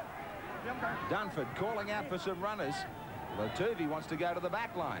 Dunford calling out for some runners. Latuvey wants to go to the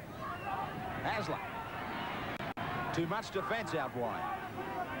back line. Hasler. Too much defence out wide.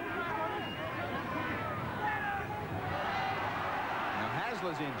 Now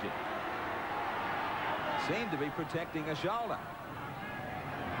Hasler's injured. Seemed to be protecting a shoulder.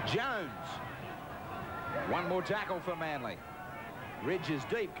 Jones. One more tackle for Manly. Ridge is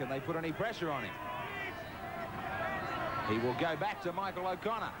deep. Can they put any pressure on him? He will go back to Michael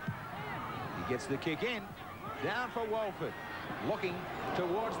O'Connor. He gets the kick in. Down for Walford. Looking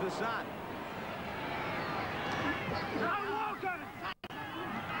towards the sun.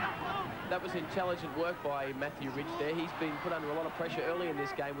 That was intelligent work by Matthew Ridge there. He's been put under a lot of pressure early in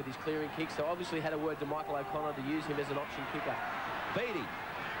this game with his clearing kicks, so obviously had a word to Michael O'Connor to use him as an option kicker. Beattie.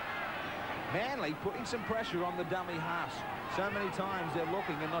 Manly putting some pressure on the dummy halves. So many times they're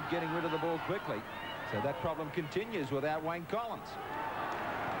looking and not getting rid of the ball quickly. So that problem continues without Wayne Collins.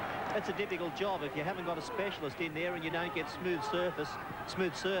 It's a difficult job if you haven't got a specialist in there and you don't get smooth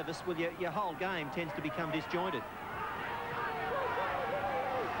service, well, your whole game tends to become disjointed.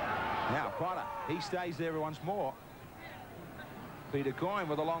 Now Potter, he stays there once more. Peter Coyne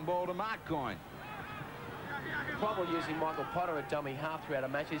with a long ball to Mark Coyne. The problem using Michael Potter at dummy half throughout a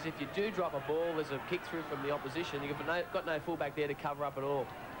match is if you do drop a ball, there's a kick through from the opposition. You've got no fullback there to cover up at all.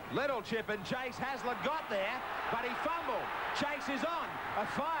 Little chip and chase. Hasler got there, but he fumbled. Chase is on. A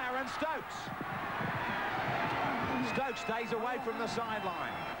fire and Stokes. Stokes stays away from the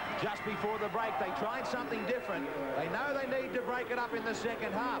sideline. Just before the break, they tried something different. They know they need to break it up in the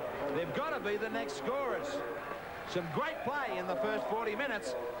second half. They've got to be the next scorers. Some great play in the first 40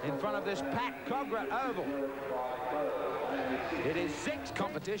 minutes in front of this packed Kogarah Oval. It is 6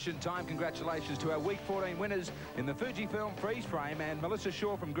 competition time. Congratulations to our Week 14 winners in the Fujifilm Freeze Frame, and Melissa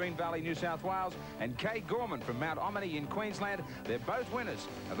Shaw from Green Valley, New South Wales, and Kay Gorman from Mount Omni in Queensland. They're both winners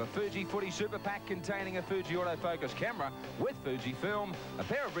of a Fuji Footy Super Pack containing a Fuji autofocus camera with Fujifilm, a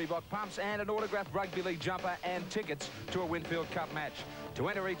pair of Reebok pumps, and an autographed rugby league jumper and tickets to a Winfield Cup match. To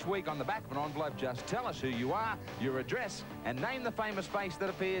enter each week on the back of an envelope, just tell us who you are, your address, and name the famous face that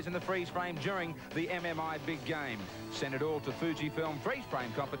appears in the freeze frame during the MMI Big Game. Send it all to Fujifilm Freeze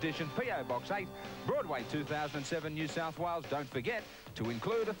Frame Competition, P.O. Box 8, Broadway, 2007, New South Wales. Don't forget to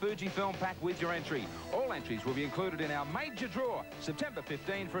include a Fujifilm pack with your entry. All entries will be included in our major draw, September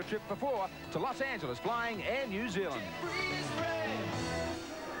 15, for a trip for 4 to Los Angeles, flying Air New Zealand.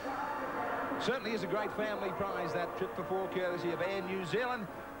 Certainly is a great family prize, that trip for 4, courtesy of Air New Zealand.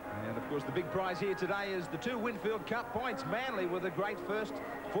 And, of course, the big prize here today is the 2 Winfield Cup points. Manly with a great first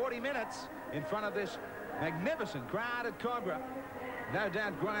 40 minutes in front of this magnificent crowd at Kogarah. No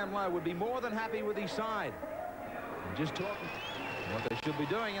doubt Graham Lowe would be more than happy with his side. And just talking what they should be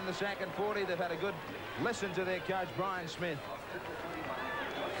doing in the second 40. They've had a good listen to their coach, Brian Smith.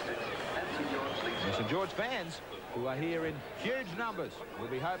 And St George fans, who are here in huge numbers, will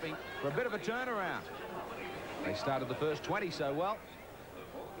be hoping for a bit of a turnaround. They started the first 20 so well,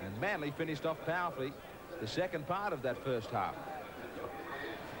 and Manly finished off powerfully the second part of that first half.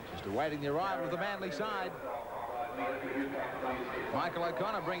 Just awaiting the arrival of the Manly side. Michael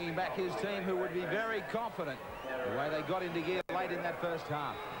O'Connor bringing back his team, who would be very confident the way they got into gear late in that first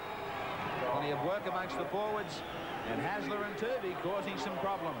half. Plenty of work amongst the forwards, and Hasler and Turvey causing some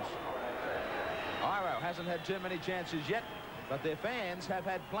problems. Iro hasn't had too many chances yet, but their fans have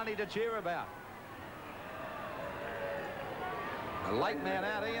had plenty to cheer about. A late man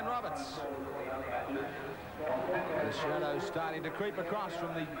out, Ian Roberts. The shadows starting to creep across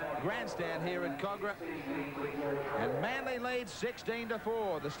from the grandstand here at Kogarah. And Manly leads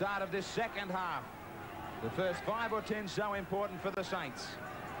 16-4, the start of this second half. The first 5 or 10 so important for the Saints.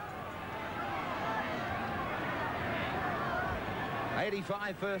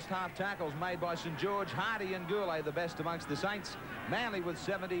 85 first half tackles made by St George. Hardy and Goulet the best amongst the Saints. Manly with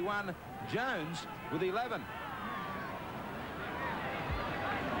 71. Jones with 11.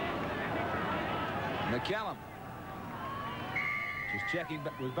 McCallum just checking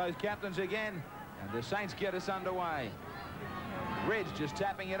with both captains again, and the Saints get us underway. Ridge just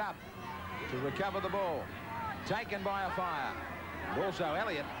tapping it up to recover the ball. Taken by a fire. And also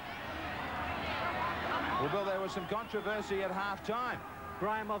Elliott. Well, Bill, there was some controversy at half-time.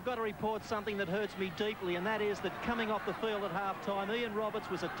 Graham, I've got to report something that hurts me deeply, and that is that coming off the field at half-time, Ian Roberts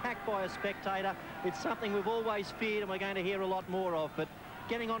was attacked by a spectator. It's something we've always feared and we're going to hear a lot more of. But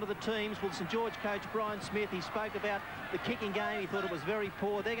getting onto the teams, well, St George coach Brian Smith, he spoke about the kicking game. He thought it was very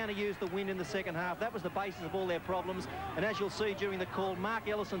poor. They're going to use the wind in the second half. That was the basis of all their problems. And as you'll see during the call, Mark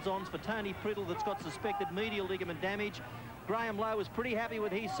Ellison's on for Tony Priddle, that's got suspected medial ligament damage. Graham Lowe was pretty happy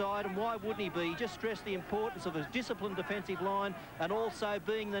with his side, and why wouldn't he be? He just stressed the importance of a disciplined defensive line and also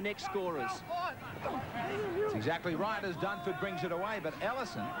being the next scorers. That's exactly right, as Dunford brings it away, but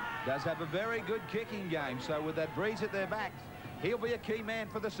Ellison does have a very good kicking game, so with that breeze at their backs, he'll be a key man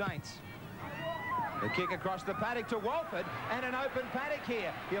for the Saints. The kick across the paddock to Walford, and an open paddock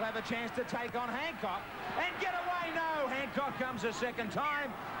here. He'll have a chance to take on Hancock and get away. No, Hancock comes a second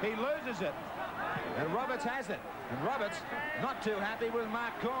time. He loses it, and Roberts has it. And Roberts not too happy with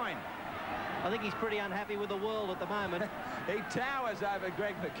Mark Coyne. I think he's pretty unhappy with the world at the moment. He towers over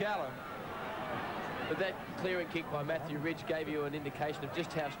Greg McCallum. But that clearing kick by Matthew Ridge gave you an indication of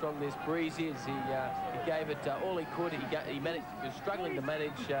just how strong this breeze is. He gave it all he could. He was struggling to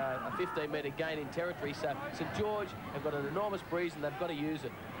manage a 15-metre gain in territory. So St George have got an enormous breeze and they've got to use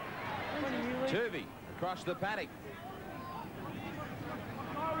it. Turvey across the paddock.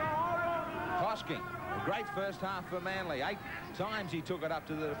 Hosking. A great first half for Manly. 8 times he took it up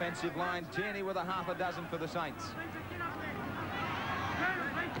to the defensive line. Tierney with a half a dozen for the Saints.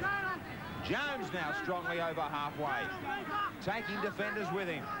 Jones now strongly over halfway, taking defenders with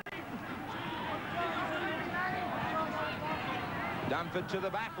him. Dunford to the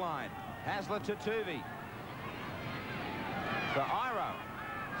back line. Hasler to Tuvey. For Iro.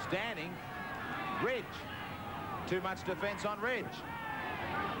 Standing. Ridge. Too much defence on Ridge.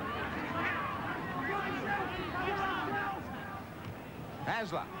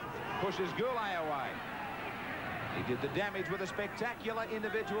 Hasler pushes Goulet away. He did the damage with a spectacular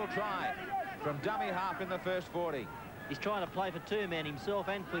individual try from dummy half in the first 40. He's trying to play for 2 men himself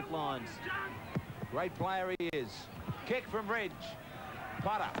and Cliff Lyons. Great player he is. Kick from Ridge.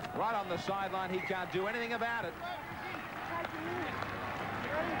 Potter right on the sideline. He can't do anything about it.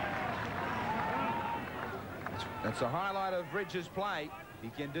 That's the highlight of Ridge's play. He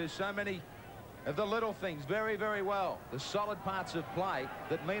can do so many of the little things very, very well. The solid parts of play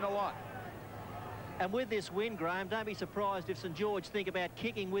that mean a lot. And with this win, Graham, don't be surprised if St George think about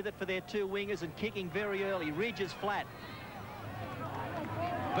kicking with it for their 2 wingers and kicking very early. Ridge is flat.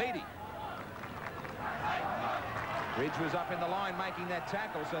 Beattie. Ridge was up in the line making that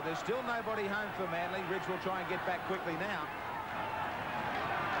tackle, so there's still nobody home for Manly. Ridge will try and get back quickly now.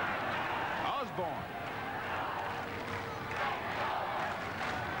 Osborne.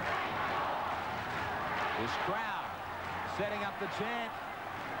 This crowd setting up the chant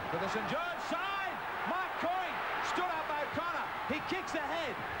for the St George side. Mark Coyne stood up O'Connor. He kicks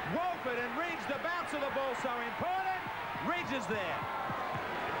ahead. Walford and Ridge, the bounce of the ball so important. Ridge is there.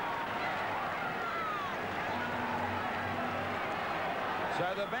 So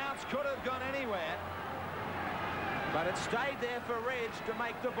the bounce could have gone anywhere, but it stayed there for Ridge to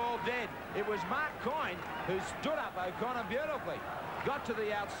make the ball dead. It was Mark Coyne who stood up O'Connor beautifully. Got to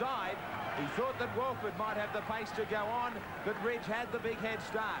the outside. He thought that Walford might have the pace to go on, but Ridge had the big head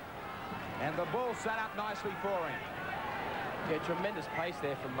start. And the ball set up nicely for him. Yeah, tremendous pace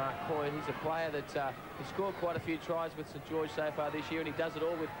there from Mark Coyne. He's a player that has scored quite a few tries with St George so far this year, and he does it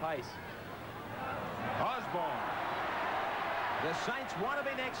all with pace. Osborne. The Saints want to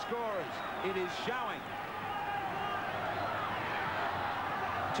be next scorers. It is showing.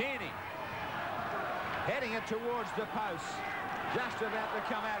 Tierney. Heading it towards the posts. Just about to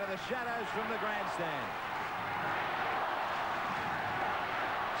come out of the shadows from the grandstand.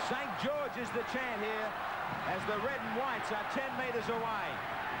 St George is the chant here as the red and whites are 10 metres away.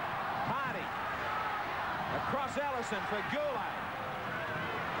 Hardy. Across Ellison for Goulet.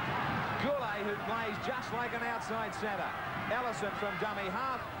 Goulet, who plays just like an outside centre. Ellison from dummy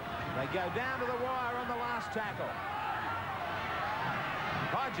half. They go down to the wire on the last tackle.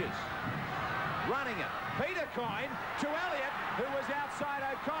 Hodges running it. Peter Coyne to Elliott, who was outside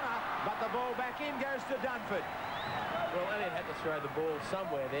O'Connor, but the ball back in goes to Dunford. Well, Elliott had to throw the ball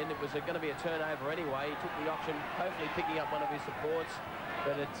somewhere then. It was going to be a turnover anyway. He took the option, hopefully picking up one of his supports,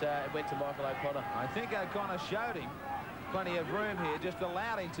 but it went to Michael O'Connor. I think O'Connor showed him plenty of room here, just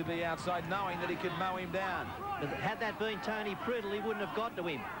allowed him to be outside, knowing that he could mow him down. Had that been Tony Priddle, he wouldn't have got to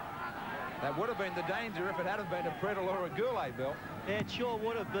him. That would have been the danger if it had been a Priddle or a Goulet, Bill. Yeah, it sure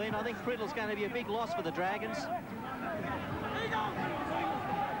would have been. I think Priddle's going to be a big loss for the Dragons.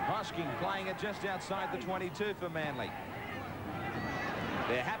 Hosking playing it just outside the 22 for Manly.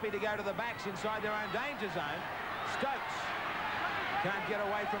 They're happy to go to the backs inside their own danger zone. Stokes can't get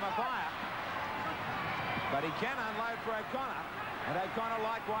away from a fire, but he can unload for O'Connor, and O'Connor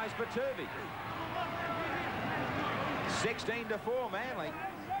likewise for Tuvey. 16-4 Manly.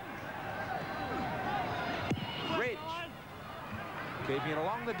 Ridge keeping it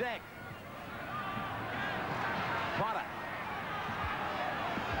along the deck. Potter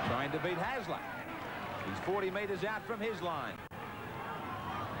trying to beat Hasler. He's 40 metres out from his line.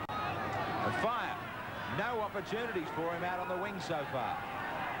 A fire. No opportunities for him out on the wing so far.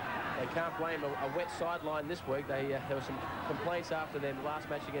 They can't blame a wet sideline this week. There were some complaints after their last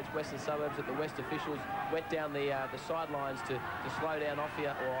match against Western Suburbs that the West officials went down the sidelines to slow down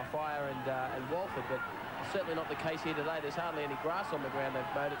Fire and Walford, but certainly not the case here today. There's hardly any grass on the ground.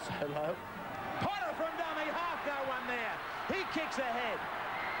 They've mowed it so low. Potter from dummy half, no one there. He kicks ahead.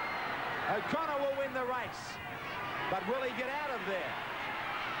 O'Connor will win the race, but will he get out of there?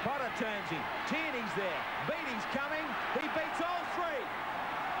 Potter turns him. Tierney's there. Beattie's coming. He beats all three.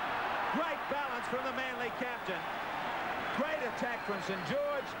 Great balance from the Manly captain. Great attack from St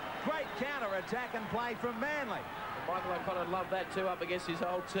George. Great counter-attack and play from Manly. Michael O'Connor loved that too, up against his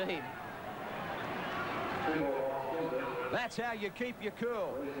whole team. That's how you keep your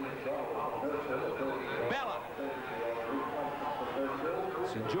cool. Bella.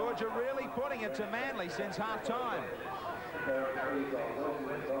 St George are really putting it to Manly since half-time.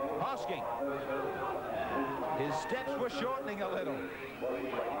 Hosking. His steps were shortening a little.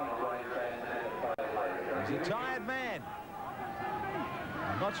 He's a tired man.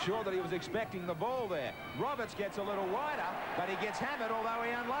 I'm not sure that he was expecting the ball there. Roberts gets a little wider, but he gets hammered, although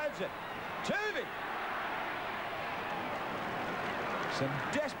he unloads it. Tuvey. Some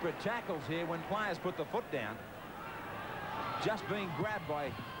desperate tackles here when players put the foot down. Just being grabbed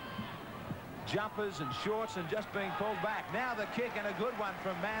by jumpers and shorts and just being pulled back. Now the kick, and a good one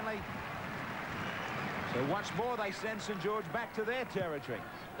from Manly. So once more they send St George back to their territory.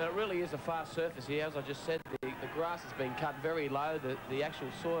 Now, it really is a fast surface here. As I just said, the grass has been cut very low. The actual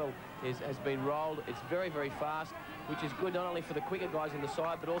soil has been rolled. It's very, very fast, which is good not only for the quicker guys in the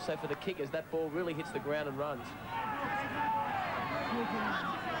side, but also for the kickers. That ball really hits the ground and runs.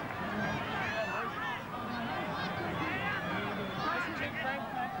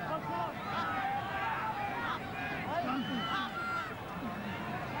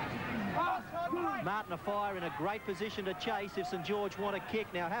 Martin Afire in a great position to chase if St George want to kick.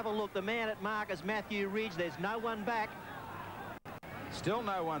 Now have a look. The man at mark is Matthew Ridge. There's no one back. Still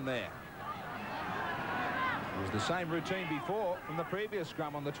no one there. It was the same routine before from the previous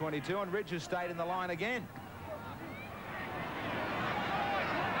scrum on the 22, and Ridge has stayed in the line again.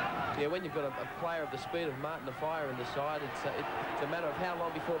 Yeah, when you've got a player of the speed of Martin the Fire in the side, it's a matter of how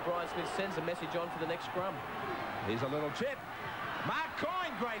long before Brian Smith sends a message on for the next scrum. Here's a little chip. Mark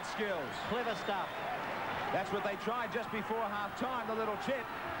Coyne, great skills. Clever stuff. That's what they tried just before half-time, the little chip.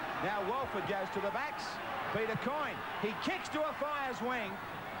 Now Walford goes to the backs. Peter Coyne, he kicks to a Fire's wing.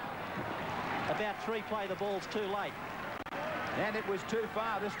 About 3 play the ball's too late. And it was too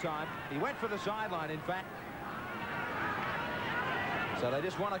far this time. He went for the sideline, in fact. So they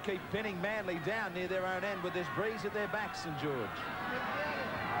just want to keep pinning Manly down near their own end with this breeze at their back, St George.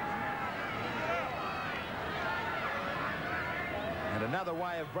 And another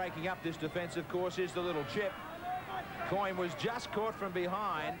way of breaking up this defence, of course, is the little chip. Coyne was just caught from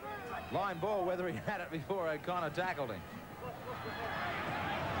behind. Line ball, whether he had it before O'Connor tackled him.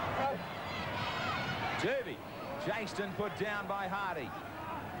 Derby chased and put down by Hardy.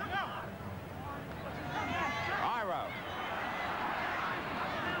 Iro.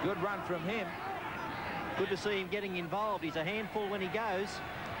 Good run from him. Good to see him getting involved. He's a handful when he goes.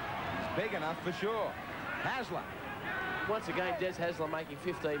 He's big enough for sure. Hasler. Once again, Des Hasler making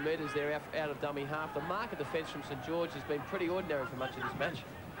 15 metres there out of dummy half. The mark of defence from St George has been pretty ordinary for much of this match.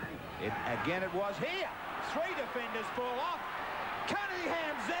 Again, it was here. 3 defenders fall off.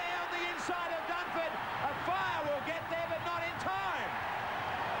 Cunningham's there on the inside of Dunford. A Fire will get there, but not in time.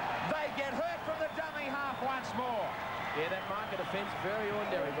 They get hurt from the dummy half once more. Yeah, that mark of defence, very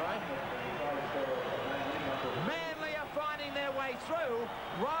ordinary, Brian. Manly are finding their way through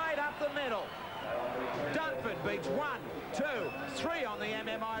right up the middle. Dunford beats 1, 2, 3 on the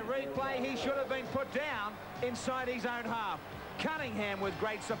MMI replay. He should have been put down inside his own half. Cunningham with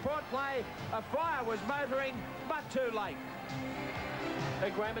great support play. A Fire was motoring, but too late. Hey,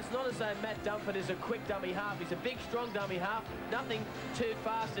 Graham, it's not as though Matt Dunford is a quick dummy half. He's a big, strong dummy half. Nothing too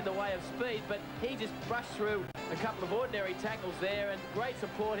fast in the way of speed, but he just brushed through a couple of ordinary tackles there, and great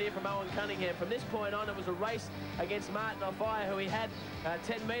support here from Owen Cunningham. From this point on, it was a race against Martin Offiah, who he had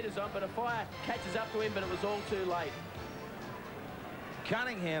 10 metres on, but Offiah catches up to him, but it was all too late.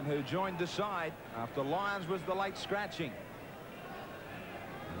 Cunningham, who joined the side after Lyons was the late scratching.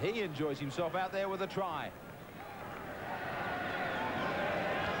 And he enjoys himself out there with a try.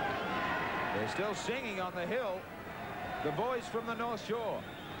 They're still singing on the hill, the boys from the North Shore.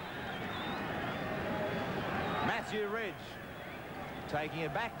 Matthew Ridge taking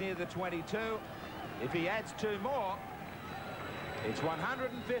it back near the 22. If he adds 2 more, it's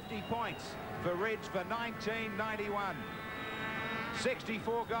 150 points for Ridge for 1991.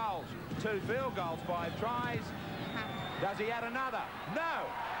 64 goals, 2 field goals, 5 tries. Does he add another? No.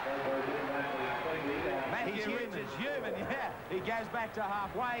 Matthew Ridge is human, yeah. He goes back to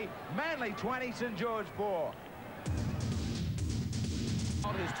halfway. Manly 20, St George 4.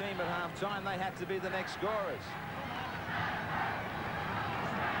 His team at half-time, they had to be the next scorers.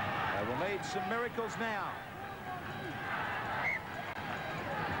 They will need some miracles now.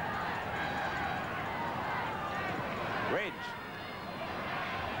 Ridge.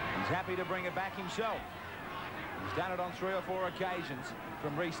 He's happy to bring it back himself. He's done it on 3 or 4 occasions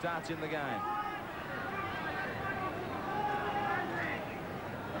from restarts in the game.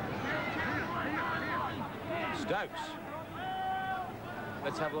 Stokes.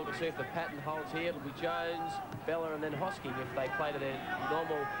 Let's have a look and see if the pattern holds here. It'll be Jones, Bella, and then Hosking if they play to their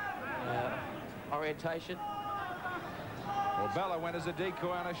normal orientation. Well, Bella went as a decoy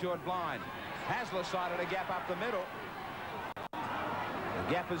on a short blind. Hasler sided a gap up the middle.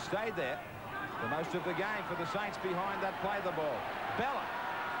 The gap has stayed there for most of the game for the Saints behind that play the ball. Bella.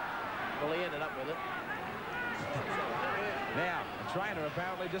 Well, he ended up with it. Now, the trainer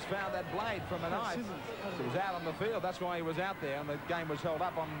apparently just found that blade from a knife. It was out on the field. That's why he was out there, and the game was held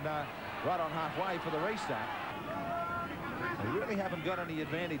up on right on halfway for the restart. They really haven't got any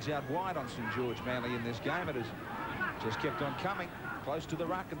advantage out wide on St George Manly in this game. It has just kept on coming close to the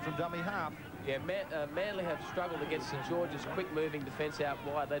ruck and from dummy half. Yeah, Manly have struggled against St George's quick-moving defence out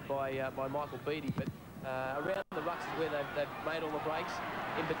wide, led by Michael Beattie, but around the rucks is where they've made all the breaks,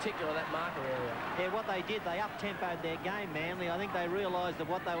 in particular that marker area. Yeah, what they did, they up-tempoed their game, Manly. I think they realised that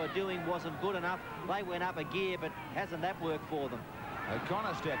what they were doing wasn't good enough. They went up a gear, but hasn't that worked for them?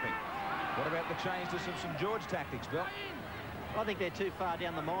 O'Connor stepping. What about the change to some St George tactics, Bill? I think they're too far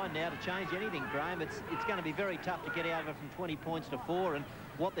down the mine now to change anything, Graham. It's going to be very tough to get out of it from 20 points to 4, and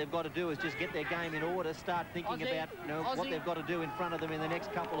what they've got to do is just get their game in order, start thinking about what they've got to do in front of them in the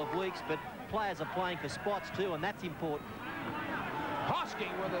next couple of weeks. But players are playing for spots too, and that's important.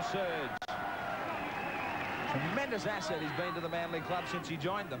 Hosking with a surge. Tremendous asset he's been to the Manly club since he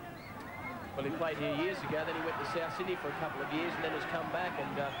joined them. Well, he played here years ago, then he went to South Sydney for a couple of years and then has come back,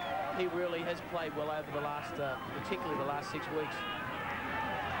 and he really has played well over the last, particularly the last 6 weeks.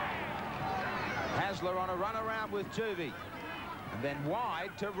 Hasler on a run around with Tuvey. And then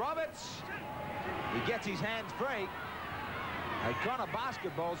wide to Roberts. He gets his hands free. O'Connor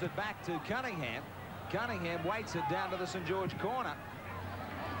basketballs it back to Cunningham. Cunningham weights it down to the St George corner.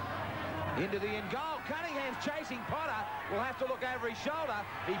 Into the in goal. Cunningham's chasing Potter. Will have to look over his shoulder.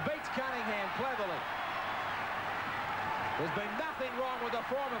 He beats Cunningham cleverly. There's been nothing wrong with the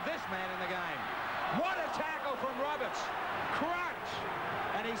form of this man in the game. What a tackle from Roberts. Crunch.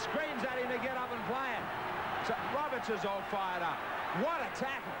 And he screams at him to get up and play it. So Roberts is all fired up. What a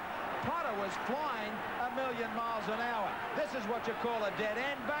tackle. Potter was flying 1,000,000 miles an hour. This is what you call a dead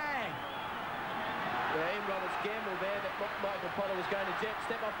end. Bang. Yeah, Ian Roberts gambled there that Michael Potter was going to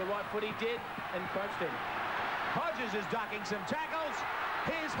step off the right foot. He did, and crunched him. Hodges is ducking some tackles.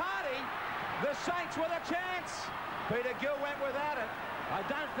 Here's Hardy. The Saints with a chance. Peter Gill went without it. I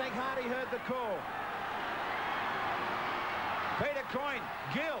don't think Hardy heard the call. Peter Coyne.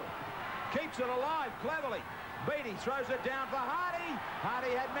 Gill keeps it alive cleverly. Beattie throws it down for Hardy.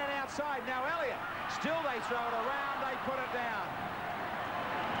 Hardy had men outside. Now Elliott. Still they throw it around. They put it down.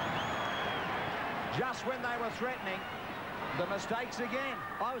 Just when they were threatening, the mistakes again.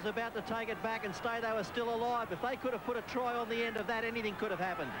 I was about to take it back and say they were still alive. If they could have put a try on the end of that, anything could have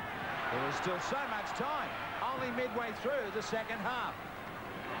happened. There was still so much time. Only midway through the second half.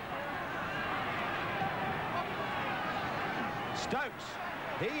 Stokes.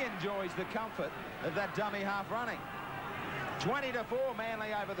 He enjoys the comfort of that dummy half running. 20-4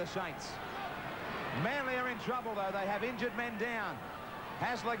 Manly over the Saints. Manly are in trouble though. They have injured men down.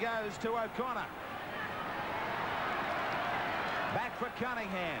 Hasler goes to O'Connor. Back for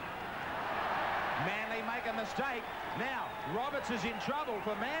Cunningham. Manly make a mistake. Now Roberts is in trouble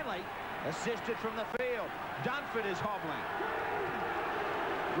for Manly. Assisted from the field. Dunford is hobbling.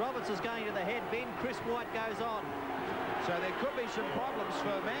 Roberts is going to the head bin. Chris White goes on. So there could be some problems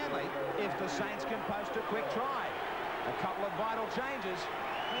for Manly if the Saints can post a quick try. A couple of vital changes.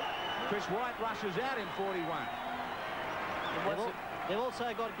 Chris White rushes out in 41. They've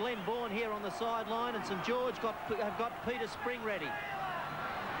also got Glenn Bourne here on the sideline, and St George have got Peter Spring ready.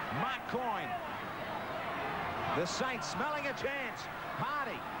 Mark Coyne. The Saints smelling a chance.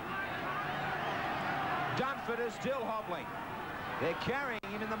 Hardy. Dunford is still hobbling. They're carrying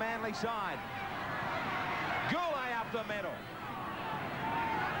him in the Manly side. Goulet up the middle.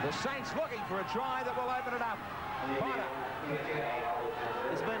 The Saints looking for a try that will open it up. Potter.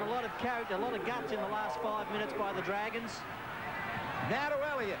 There's been a lot of character, a lot of guts in the last 5 minutes by the Dragons. Now to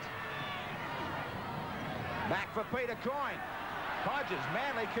Elliott. Back for Peter Coyne. Hodges,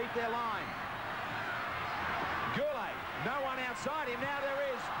 Manly keep their line. Goulet, no one outside him. Now there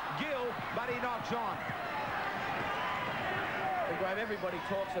is Gill, but he knocks on. And Graham, everybody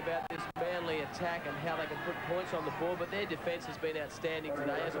talks about this Manly attack and how they can put points on the board, but their defence has been outstanding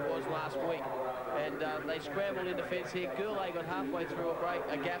today, as it was last week. And they scrambled in defence here. Goulet got halfway through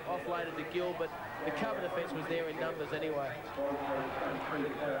a gap, offloaded to Gill, but the cover defence was there in numbers anyway.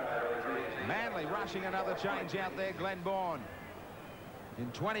 Manly rushing another change out there, Glenn Bourne.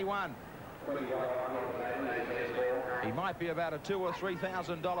 In 21. He might be about a $2,000 or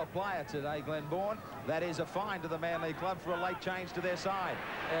 $3,000 player today, Glenn Bourne. That is a fine to the Manly club for a late change to their side.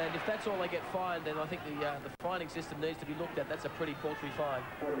 And if that's all they get fined, then I think the fining system needs to be looked at. That's a pretty paltry fine.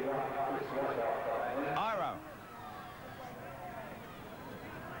 Iro.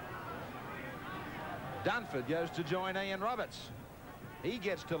 Dunford goes to join Ian Roberts. He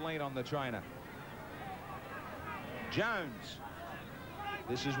gets to lean on the trainer. Jones.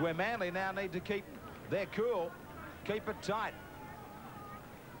 This is where Manly now need to keep their cool, keep it tight.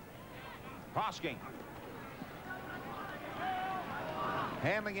 Hosking.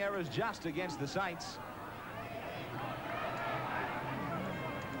 Handling errors just against the Saints.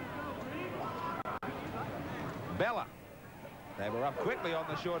 Bella. They were up quickly on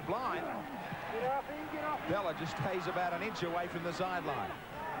the short blind. Bella just stays about an inch away from the sideline.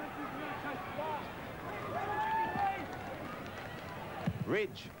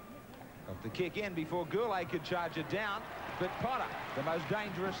 Ridge got the kick in before Goulet could charge it down, but Potter, the most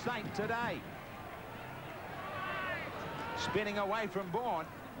dangerous Saint today. Spinning away from Bourne.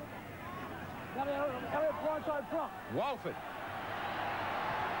 Walford.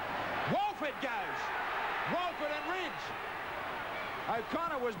 Walford goes. Walford and Ridge.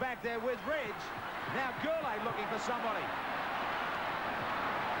 O'Connor was back there with Ridge. Now Goulet looking for somebody.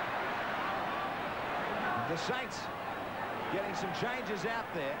 The Saints getting some changes out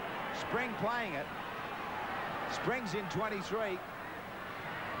there. Spring playing it. Spring's in 23.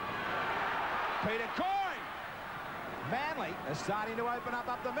 Peter Coyne. Manly is starting to open up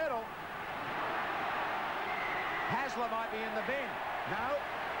the middle. Hasler might be in the bin. No.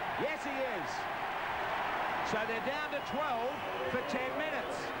 Yes, he is. So they're down to 12 for 10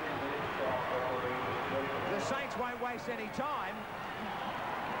 minutes. The Saints won't waste any time.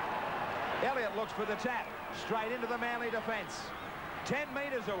 Elliott looks for the tap. Straight into the Manly defence. 10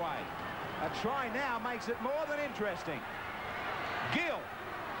 metres away. A try now makes it more than interesting. Gill.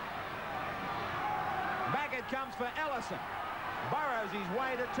 Back it comes for Ellison. Burrows his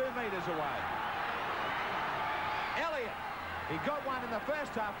way to 2 metres away. Elliott. He got one in the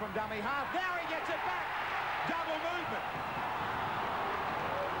first half from dummy half. Now he gets it back. Double movement.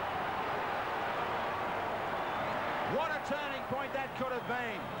 What a turning point that could have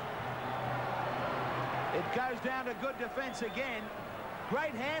been. It goes down to good defence again.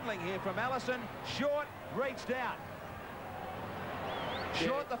 Great handling here from Ellison. Short, reached out.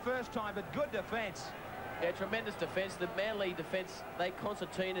 Short the first time, but good defence. Yeah, tremendous defence. The Manly defence, they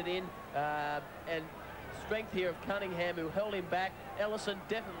concertinaed in, and strength here of Cunningham, who held him back. Ellison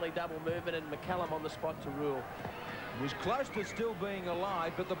definitely double movement, and McCallum on the spot to rule. Was close to still being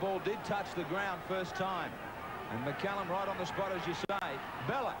alive, but the ball did touch the ground first time. And McCallum right on the spot, as you say.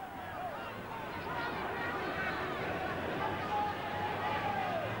 Bella.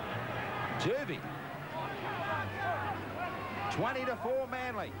 Jervy. 20-4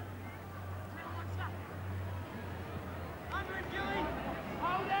 Manly.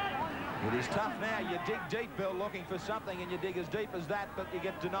 It is tough now. You dig deep, Bill, looking for something, and you dig as deep as that, but you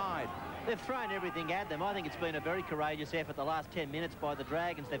get denied. They've thrown everything at them. I think it's been a very courageous effort the last 10 minutes by the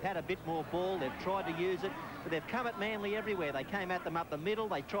Dragons. They've had a bit more ball. They've tried to use it, but they've come at Manly everywhere. They came at them up the middle.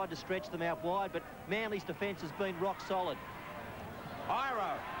 They tried to stretch them out wide, but Manly's defence has been rock solid.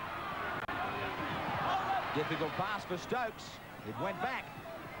 Iro. Difficult pass for Stokes. It went back.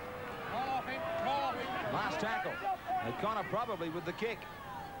 Last tackle. O'Connor probably with the kick.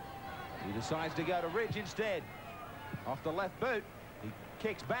 He decides to go to Ridge instead. Off the left boot. He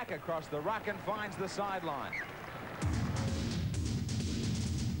kicks back across the ruck and finds the sideline.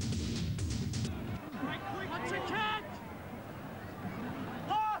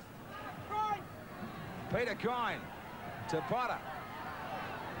 Peter Coyne to Potter.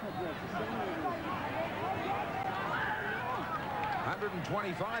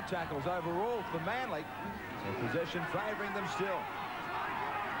 125 tackles overall for Manly. So possession favouring them still.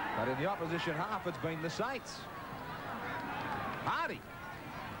 But in the opposition half, it's been the Saints. Hardy.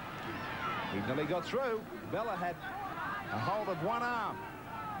 He nearly got through. Bella had a hold of one arm.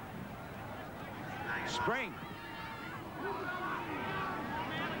 Spring.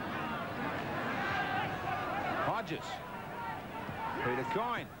 Hodges. Peter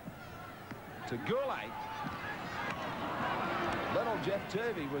Coyne. To Goulet. Little Jeff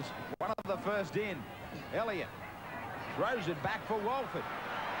Turvey was one of the first in. Elliott throws it back for Walford.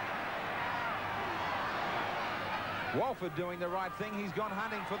 Walford doing the right thing. He's gone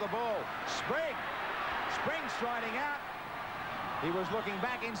hunting for the ball. Spring. Spring striding out. He was looking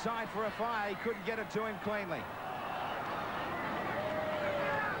back inside for a fire. He couldn't get it to him cleanly.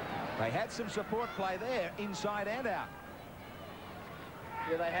 They had some support play there, inside and out.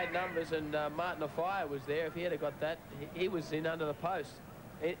 Yeah, they had numbers, and Martin Afire was there. If he had got that, he was in under the post.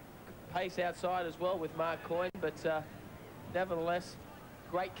 Pace outside as well with Mark Coyne, but nevertheless,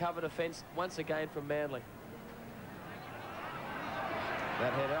 great cover defence once again from Manly.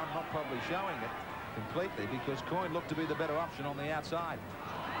 That head on, not probably showing it completely, because Coyne looked to be the better option on the outside.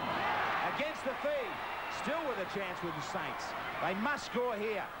 Against the feed, still with a chance with the Saints. They must score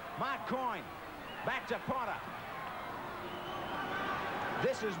here. Mark Coyne, back to Potter.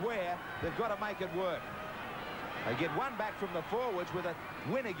 This is where they've got to make it work. They get one back from the forwards with a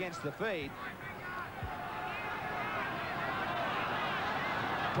win against the feed.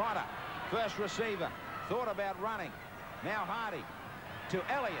 Potter, first receiver, thought about running. Now Hardy to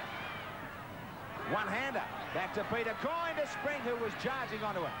Elliott. One-hander. Back to Peter Coyne to Spring, who was charging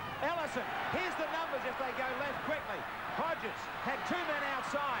onto it. Ellison, here's the numbers if they go left quickly. Hodges had two men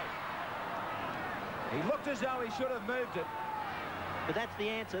outside. He looked as though he should have moved it. But that's the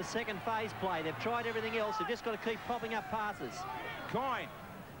answer. Second phase play. They've tried everything else. They've just got to keep popping up passes. Coyne.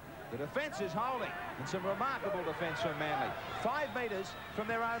 The defence is holding. And some remarkable defence from Manly. 5 metres from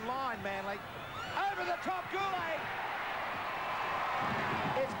their own line, Manly. Over the top, Goulet.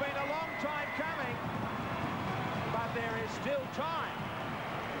 It's been a long time coming, but there is still time.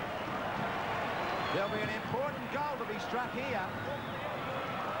 There'll be an important goal to be struck here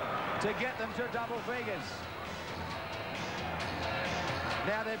to get them to double figures.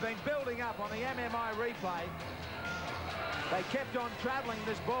 Now, they've been building up on the MMI replay. They kept on travelling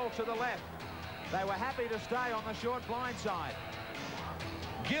this ball to the left. They were happy to stay on the short blind side.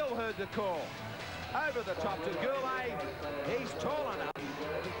 Gill heard the call. Over the top to Goulet. He's tall enough.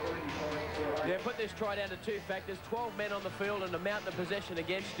 Yeah, put this try down to two factors. 12 men on the field and a mountain of possession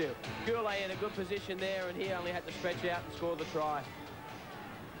against you. Goulet in a good position there, and he only had to stretch out and score the try.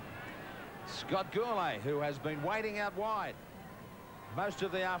 Scott Goulet, who has been waiting out wide most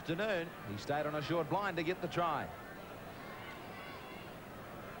of the afternoon. He stayed on a short blind to get the try.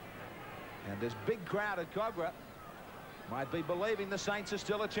 And this big crowd at Kogarah might be believing the Saints are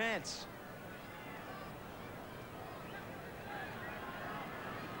still a chance.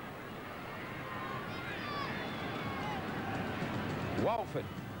 Walford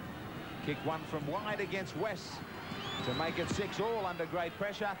kicked one from wide against West to make it 6-all under great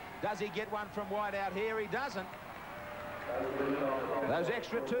pressure. Does he get one from wide out here? He doesn't. Those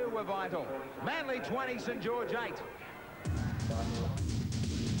extra two were vital. Manly 20, St George 8.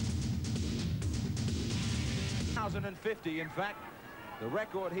 1,050, in fact. The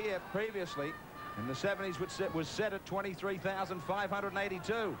record here previously in the 70s was set at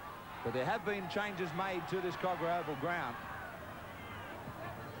 23,582. But there have been changes made to this Kogarah Oval ground.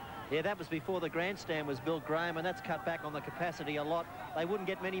 Yeah, that was before the grandstand was built, Graham, and that's cut back on the capacity a lot. They wouldn't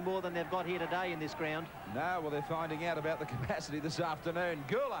get many more than they've got here today in this ground. No, well, they're finding out about the capacity this afternoon.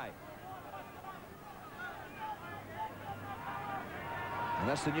 Goulet. And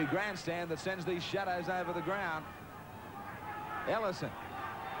that's the new grandstand that sends these shadows over the ground. Ellison.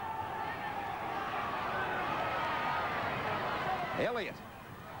 Elliott.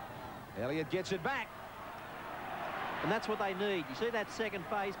 Elliott gets it back. And that's what they need. You see that second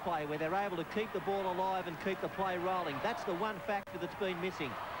phase play where they're able to keep the ball alive and keep the play rolling. That's the one factor that's been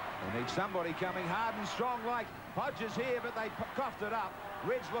missing. They need somebody coming hard and strong like Hodges here, but they coughed it up.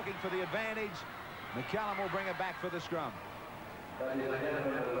 Ridge looking for the advantage. McCallum will bring it back for the scrum.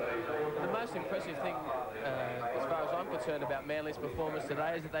 The most impressive thing, as far as I'm concerned about Manly's performance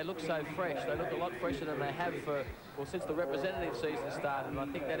today, is that they look so fresh. They look a lot fresher than they have for, well, since the representative season started. And I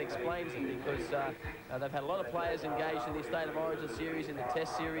think that explains it because they've had a lot of players engaged in the State of Origin series, in the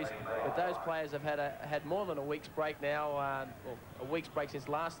Test series. But those players have had more than a week's break now, well, a week's break since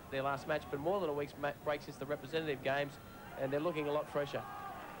their last match, but more than a week's break since the representative games, and they're looking a lot fresher.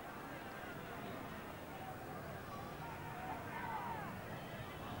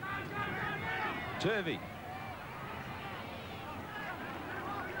 Turvey.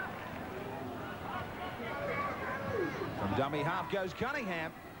 From dummy half goes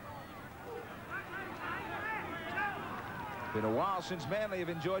Cunningham. Been a while since Manly have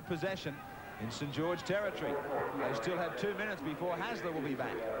enjoyed possession in St George territory. They still have 2 minutes before Hasler will be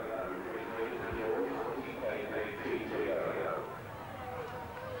back.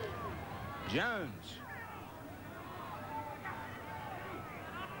 Jones.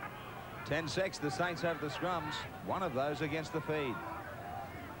 10 secs, the Saints have the scrums. One of those against the feed.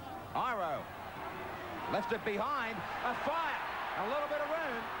 Iro left it behind. A fire. A little bit of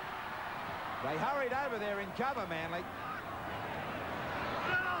room. They hurried over there in cover, Manly.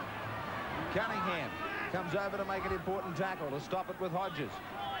 Cunningham comes over to make an important tackle to stop it with Hodges.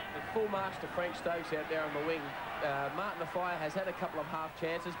 And full marks to Frank Stokes out there on the wing. Martin the Fire has had a couple of half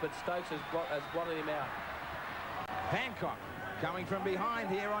chances, but Stokes has blotted him out. Hancock coming from behind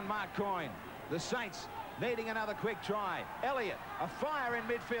here on Mark Coyne. The Saints needing another quick try. Elliott, a fire in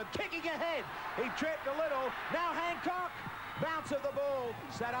midfield, kicking ahead. He tripped a little. Now Hancock, bounce of the ball,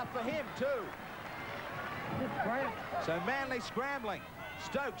 set up for him too. So Manly scrambling.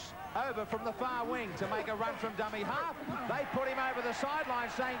 Stokes over from the far wing to make a run from dummy half. They put him over the sideline.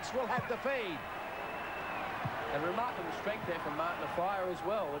 Saints will have the feed. And remarkable strength there from Martin the Fire as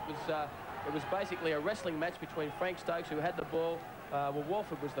well. It was basically a wrestling match between Frank Stokes, who had the ball. Well,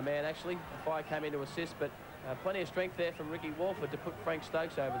 Walford was the man, actually. The Fire came in to assist, but plenty of strength there from Ricky Walford to put Frank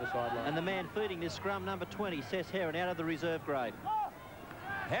Stokes over the sideline. And the man feeding this scrum, number 20, Seth Heron, out of the reserve grade.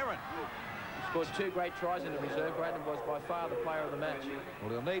 Heron. Scored 2 great tries in the reserve grade and was by far the player of the match. Well,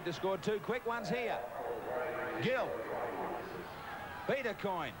 he'll need to score 2 quick ones here. Gill. Peter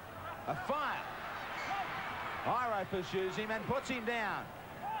Coyne. A fire. Iro pursues him and puts him down.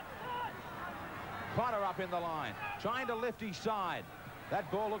 Potter up in the line, trying to lift his side. That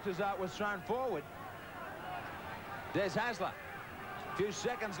ball looked as though it was thrown forward. Des Hasler. A few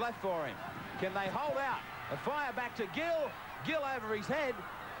seconds left for him. Can they hold out? A fire back to Gill. Gill over his head.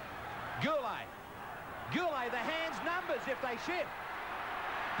 Goulet. Goulet, the hands numbers if they shift.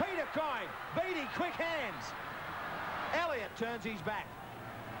 Peter Coyne. Beattie, quick hands. Elliott turns his back.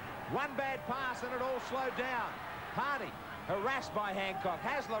 One bad pass and it all slowed down. Hardy harassed by Hancock.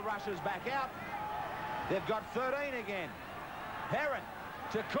 Hasler rushes back out. They've got 13 again. Heron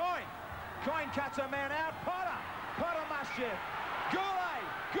to Coyne. Coyne cuts a man out. Potter. Potter must shift. Goulet.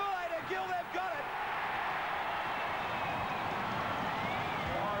 Goulet to Gill. They've got it.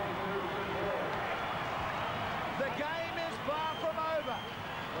 The game is far from over.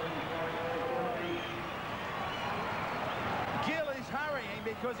 Gill is hurrying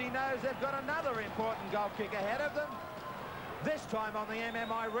because he knows they've got another important goal kick ahead of them. This time on the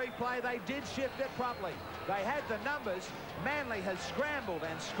MMI replay, they did shift it properly. They had the numbers. Manly has scrambled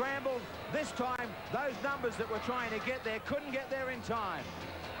and scrambled. This time, those numbers that were trying to get there couldn't get there in time.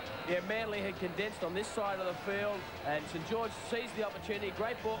 Yeah, Manly had condensed on this side of the field, and St George seized the opportunity.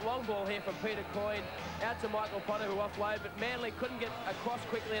 Great ball, long ball here from Peter Coyne, out to Michael Potter, who offloaded, but Manly couldn't get across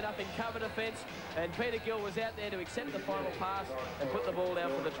quickly enough in cover defence, and Peter Gill was out there to accept the final pass and put the ball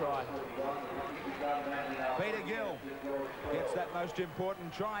down for the try. Peter Gill gets that most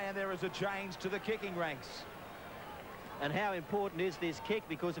important try, and there is a change to the kicking ranks. And how important is this kick?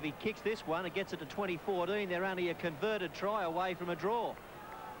 Because if he kicks this one and gets it to 2014, they're only a converted try away from a draw.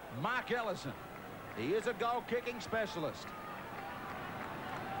 Mark Ellison, he is a goal-kicking specialist.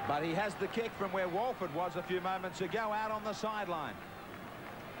 But he has the kick from where Walford was a few moments ago, out on the sideline.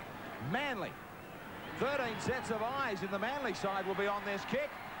 Manly, 13 sets of eyes in the Manly side will be on this kick.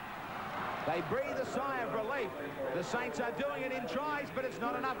 They breathe a sigh of relief. The Saints are doing it in tries, but it's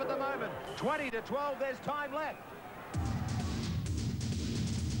not enough at the moment. 20-12, there's time left.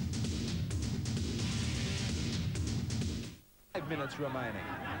 Minutes remaining.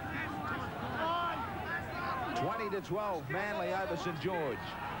 20-12, Manly over St George.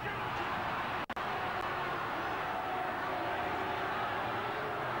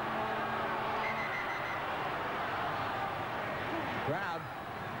 Crowd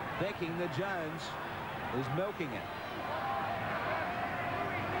thinking that Jones is milking it.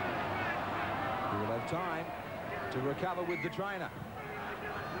 He will have time to recover with the trainer.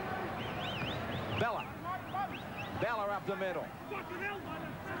 Bella. Bella up the middle.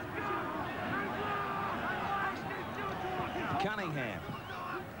 Cunningham.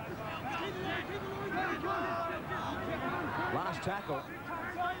 Last tackle.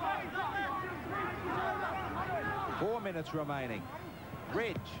 4 minutes remaining.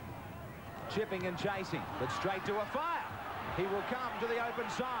 Ridge. Chipping and chasing, but straight to a fire. He will come to the open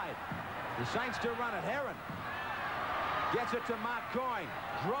side. The Saints to run it. Heron gets it to Mark Coyne.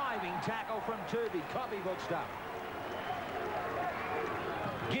 Driving tackle from Tooby. Copybook stuff.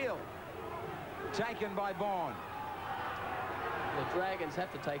 Gill, taken by Bourne. The Dragons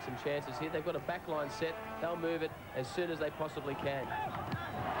have to take some chances here. They've got a backline set. They'll move it as soon as they possibly can.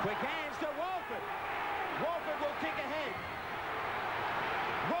 Quick hands to Walford. Walford will kick ahead.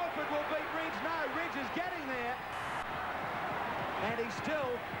 Walford will beat Ridge. No, Ridge is getting there. And he's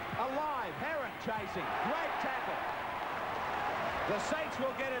still alive. Heron chasing. Great tackle. The Saints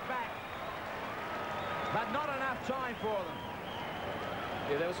will get it back. But not enough time for them.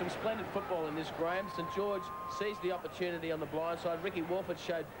 Yeah, there was some splendid football in this, Graham. St George seized the opportunity on the blind side. Ricky Walford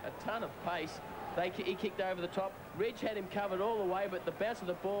showed a ton of pace. He kicked over the top. Ridge had him covered all the way, but the bounce of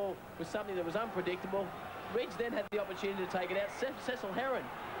the ball was something that was unpredictable. Ridge then had the opportunity to take it out. Cecil Heron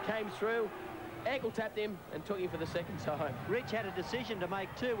came through, ankle tapped him and took him for the second time. Ridge had a decision to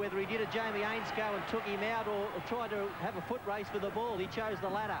make too, whether he did a Jamie Ainscough and took him out or tried to have a foot race for the ball. He chose the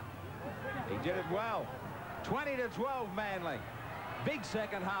latter. He did it well. 20-12 Manly. Big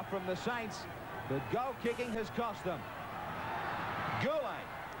second half from the Saints, but goal kicking has cost them. Goulet.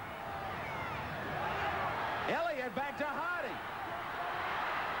 Elliott back to Hardy.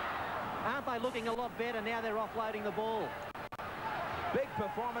 Aren't they looking a lot better now they're offloading the ball? Big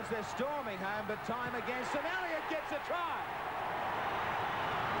performance. They're storming home, but time against them. Elliott gets a try.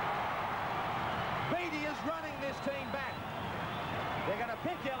 Beattie is running this team back. They're going to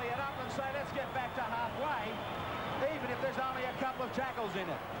pick Elliott up and say, let's get back to halfway, even if there's only a couple of tackles in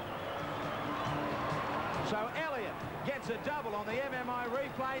it. So Elliott gets a double on the MMI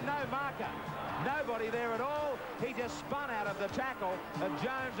replay. No marker. Nobody there at all. He just spun out of the tackle of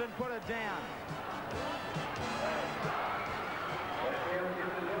Jones and put it down.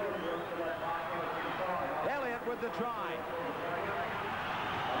 Elliott with the try.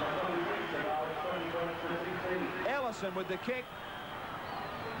 Ellison with the kick.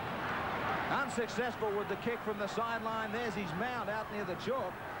 Unsuccessful with the kick from the sideline. There's his mount out near the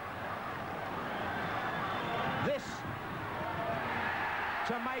chalk. This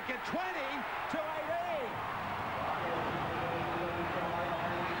to make it 20-18.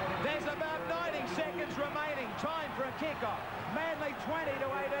 There's about 90 seconds remaining. Time for a kickoff. Manly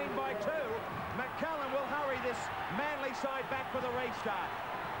 20-18 by 2. McCullum will hurry this Manly side back for the restart.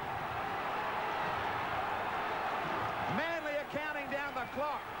 Manly are counting down the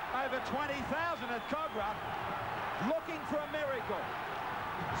clock. Over 20,000 at Kogarah, looking for a miracle.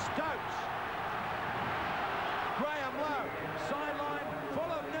 Stokes. Graham Lowe, sideline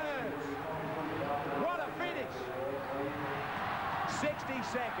full of nerves. What a finish. 60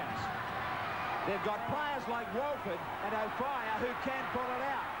 seconds. They've got players like Walford and O'Fire who can pull it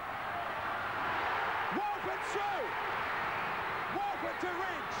out. Walford through. Walford to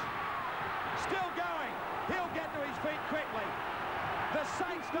Ridge. Still going. He'll get to his feet quickly. The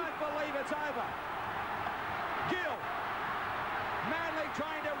Saints don't believe it's over. Gill. Manly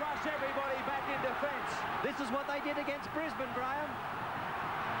trying to rush everybody back in defence. This is what they did against Brisbane, Graham.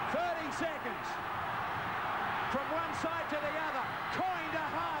 30 seconds. From one side to the other. Coin to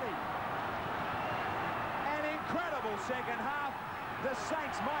Hardy. An incredible second half. The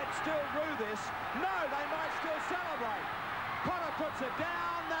Saints might still rue this. No, they might still celebrate. Potter puts it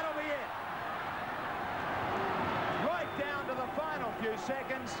down. That'll be it. Right down to the final few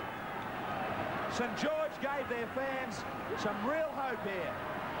seconds. St George gave their fans some real hope here.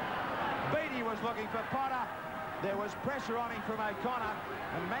 Beattie was looking for Potter. There was pressure on him from O'Connor,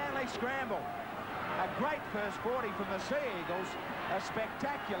 and Manly scrambled. A great first 40 from the Sea Eagles. A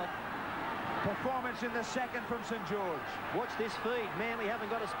spectacular performance in the second from St George. Watch this feed. Manly haven't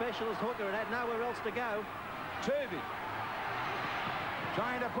got a specialist hooker and had nowhere else to go. Tuvey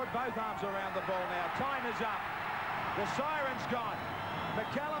trying to put both arms around the ball now. Time is up. The siren's gone.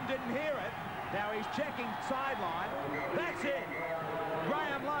 McCallum didn't hear it. Now he's checking sideline. That's it.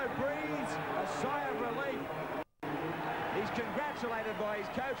 Graham Lowe breathes a sigh of relief. He's congratulated by his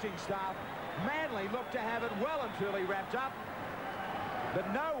coaching staff. Manly looked to have it well and truly wrapped up.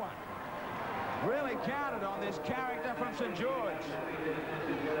 But no one really counted on this character from St George.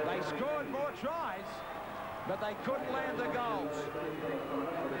 They scored more tries, but they couldn't land the goals.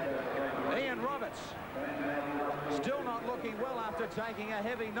 Ian Roberts still not looking well after taking a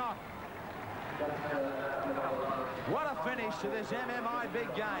heavy knock. What a finish to this MMI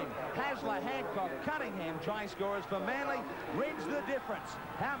big game. Hasler, Hancock, Cunningham try scorers for Manly. Ridge the difference.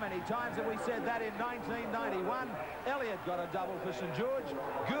 How many times have we said that in 1991? Elliott got a double for St George.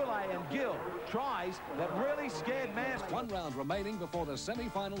 Goulet and Gill tries that really scared Manly. One round remaining before the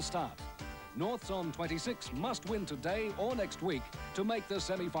semi-final start. Norths on 26 must win today or next week to make the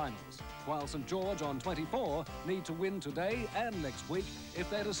semi-finals, while St George on 24 need to win today and next week if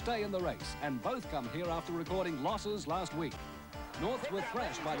they're to stay in the race, and both come here after recording losses last week. Norths were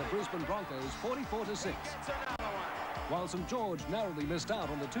thrashed by the Brisbane Broncos 44-6, while St George narrowly missed out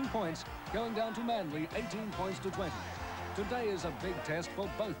on the 2 points, going down to Manly 18 points to 20. Today is a big test for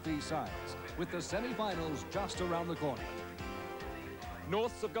both these sides, with the semi-finals just around the corner.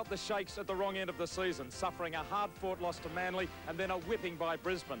 Norths have got the shakes at the wrong end of the season, suffering a hard-fought loss to Manly and then a whipping by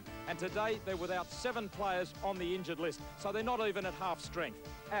Brisbane. And today they're without 7 players on the injured list, so they're not even at half strength.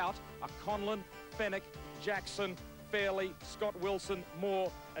 Out are Conlon, Fennick, Jackson, Fairley, Scott Wilson,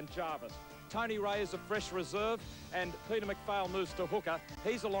 Moore and Jarvis. Tony Ray is a fresh reserve and Peter McPhail moves to hooker.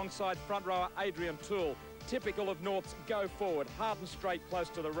 He's alongside front rower Adrian Toole, typical of North's go forward, hard and straight close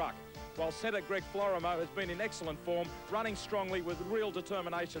to the ruck. While centre Greg Florimo has been in excellent form, running strongly with real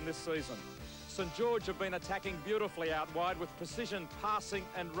determination this season. St George have been attacking beautifully out wide with precision, passing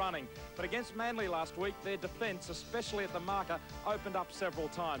and running. But against Manly last week, their defence, especially at the marker, opened up several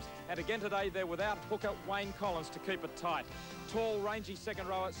times. And again today, they're without hooker Wayne Collins to keep it tight. Tall, rangy second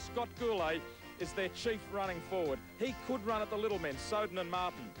rower Scott Goulet is their chief running forward. He could run at the little men, Soden and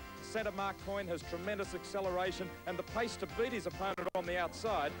Martin. Centre Mark Coyne has tremendous acceleration and the pace to beat his opponent on the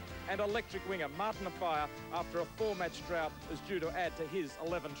outside. And electric winger Martin Afire, after a 4-match drought, is due to add to his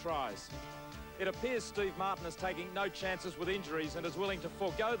 11 tries. It appears Steve Martin is taking no chances with injuries and is willing to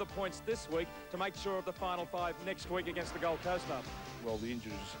forego the points this week to make sure of the final 5 next week against the Gold Coast. Well, the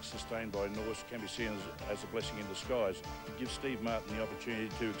injuries sustained by Norths can be seen as a blessing in disguise. It gives Steve Martin the opportunity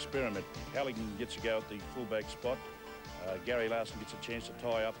to experiment. Halligan gets a go at the fullback spot. Gary Larson gets a chance to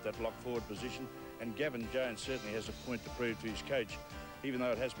tie up that lock forward position, and Gavin Jones certainly has a point to prove to his coach. Even though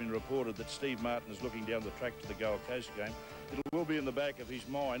it has been reported that Steve Martin is looking down the track to the Gold Coast game, it will be in the back of his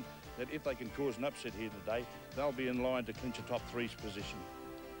mind that if they can cause an upset here today, they'll be in line to clinch a top 3 position.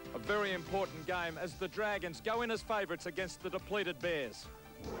 A very important game as the Dragons go in as favourites against the depleted Bears.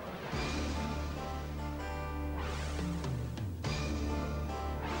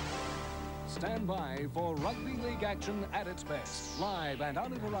 Stand by for rugby league action at its best, live and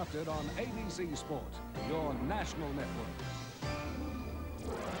uninterrupted on ABC Sport, your national network.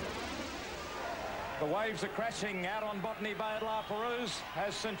 The waves are crashing out on Botany Bay at La Perouse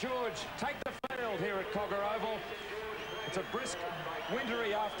as St George take the field here at Kogarah Oval. It's a brisk,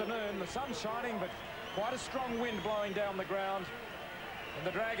 wintry afternoon. The sun's shining, but Quite a strong wind blowing down the ground. And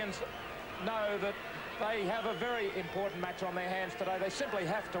the Dragons know that they have a very important match on their hands today. They simply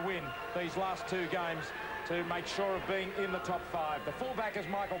have to win these last 2 games to make sure of being in the top 5. The fullback is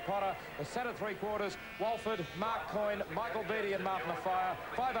Michael Potter. The centre 3/4, Walford, Mark Coyne, Michael Beattie and Martin Afire.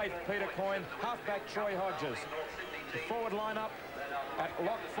 5/8, Peter Coyne. Halfback, Troy Hodges. The forward lineup at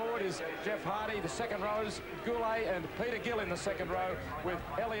lock forward is Jeff Hardy. The second rows, Goulet and Peter Gill in the second row, with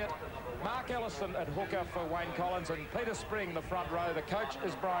Elliott, Mark Ellison at hooker for Wayne Collins, and Peter Spring the front row. The coach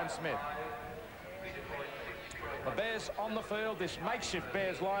is Brian Smith. The Bears on the field, this makeshift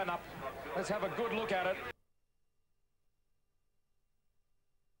Bears lineup. Let's have a good look at it.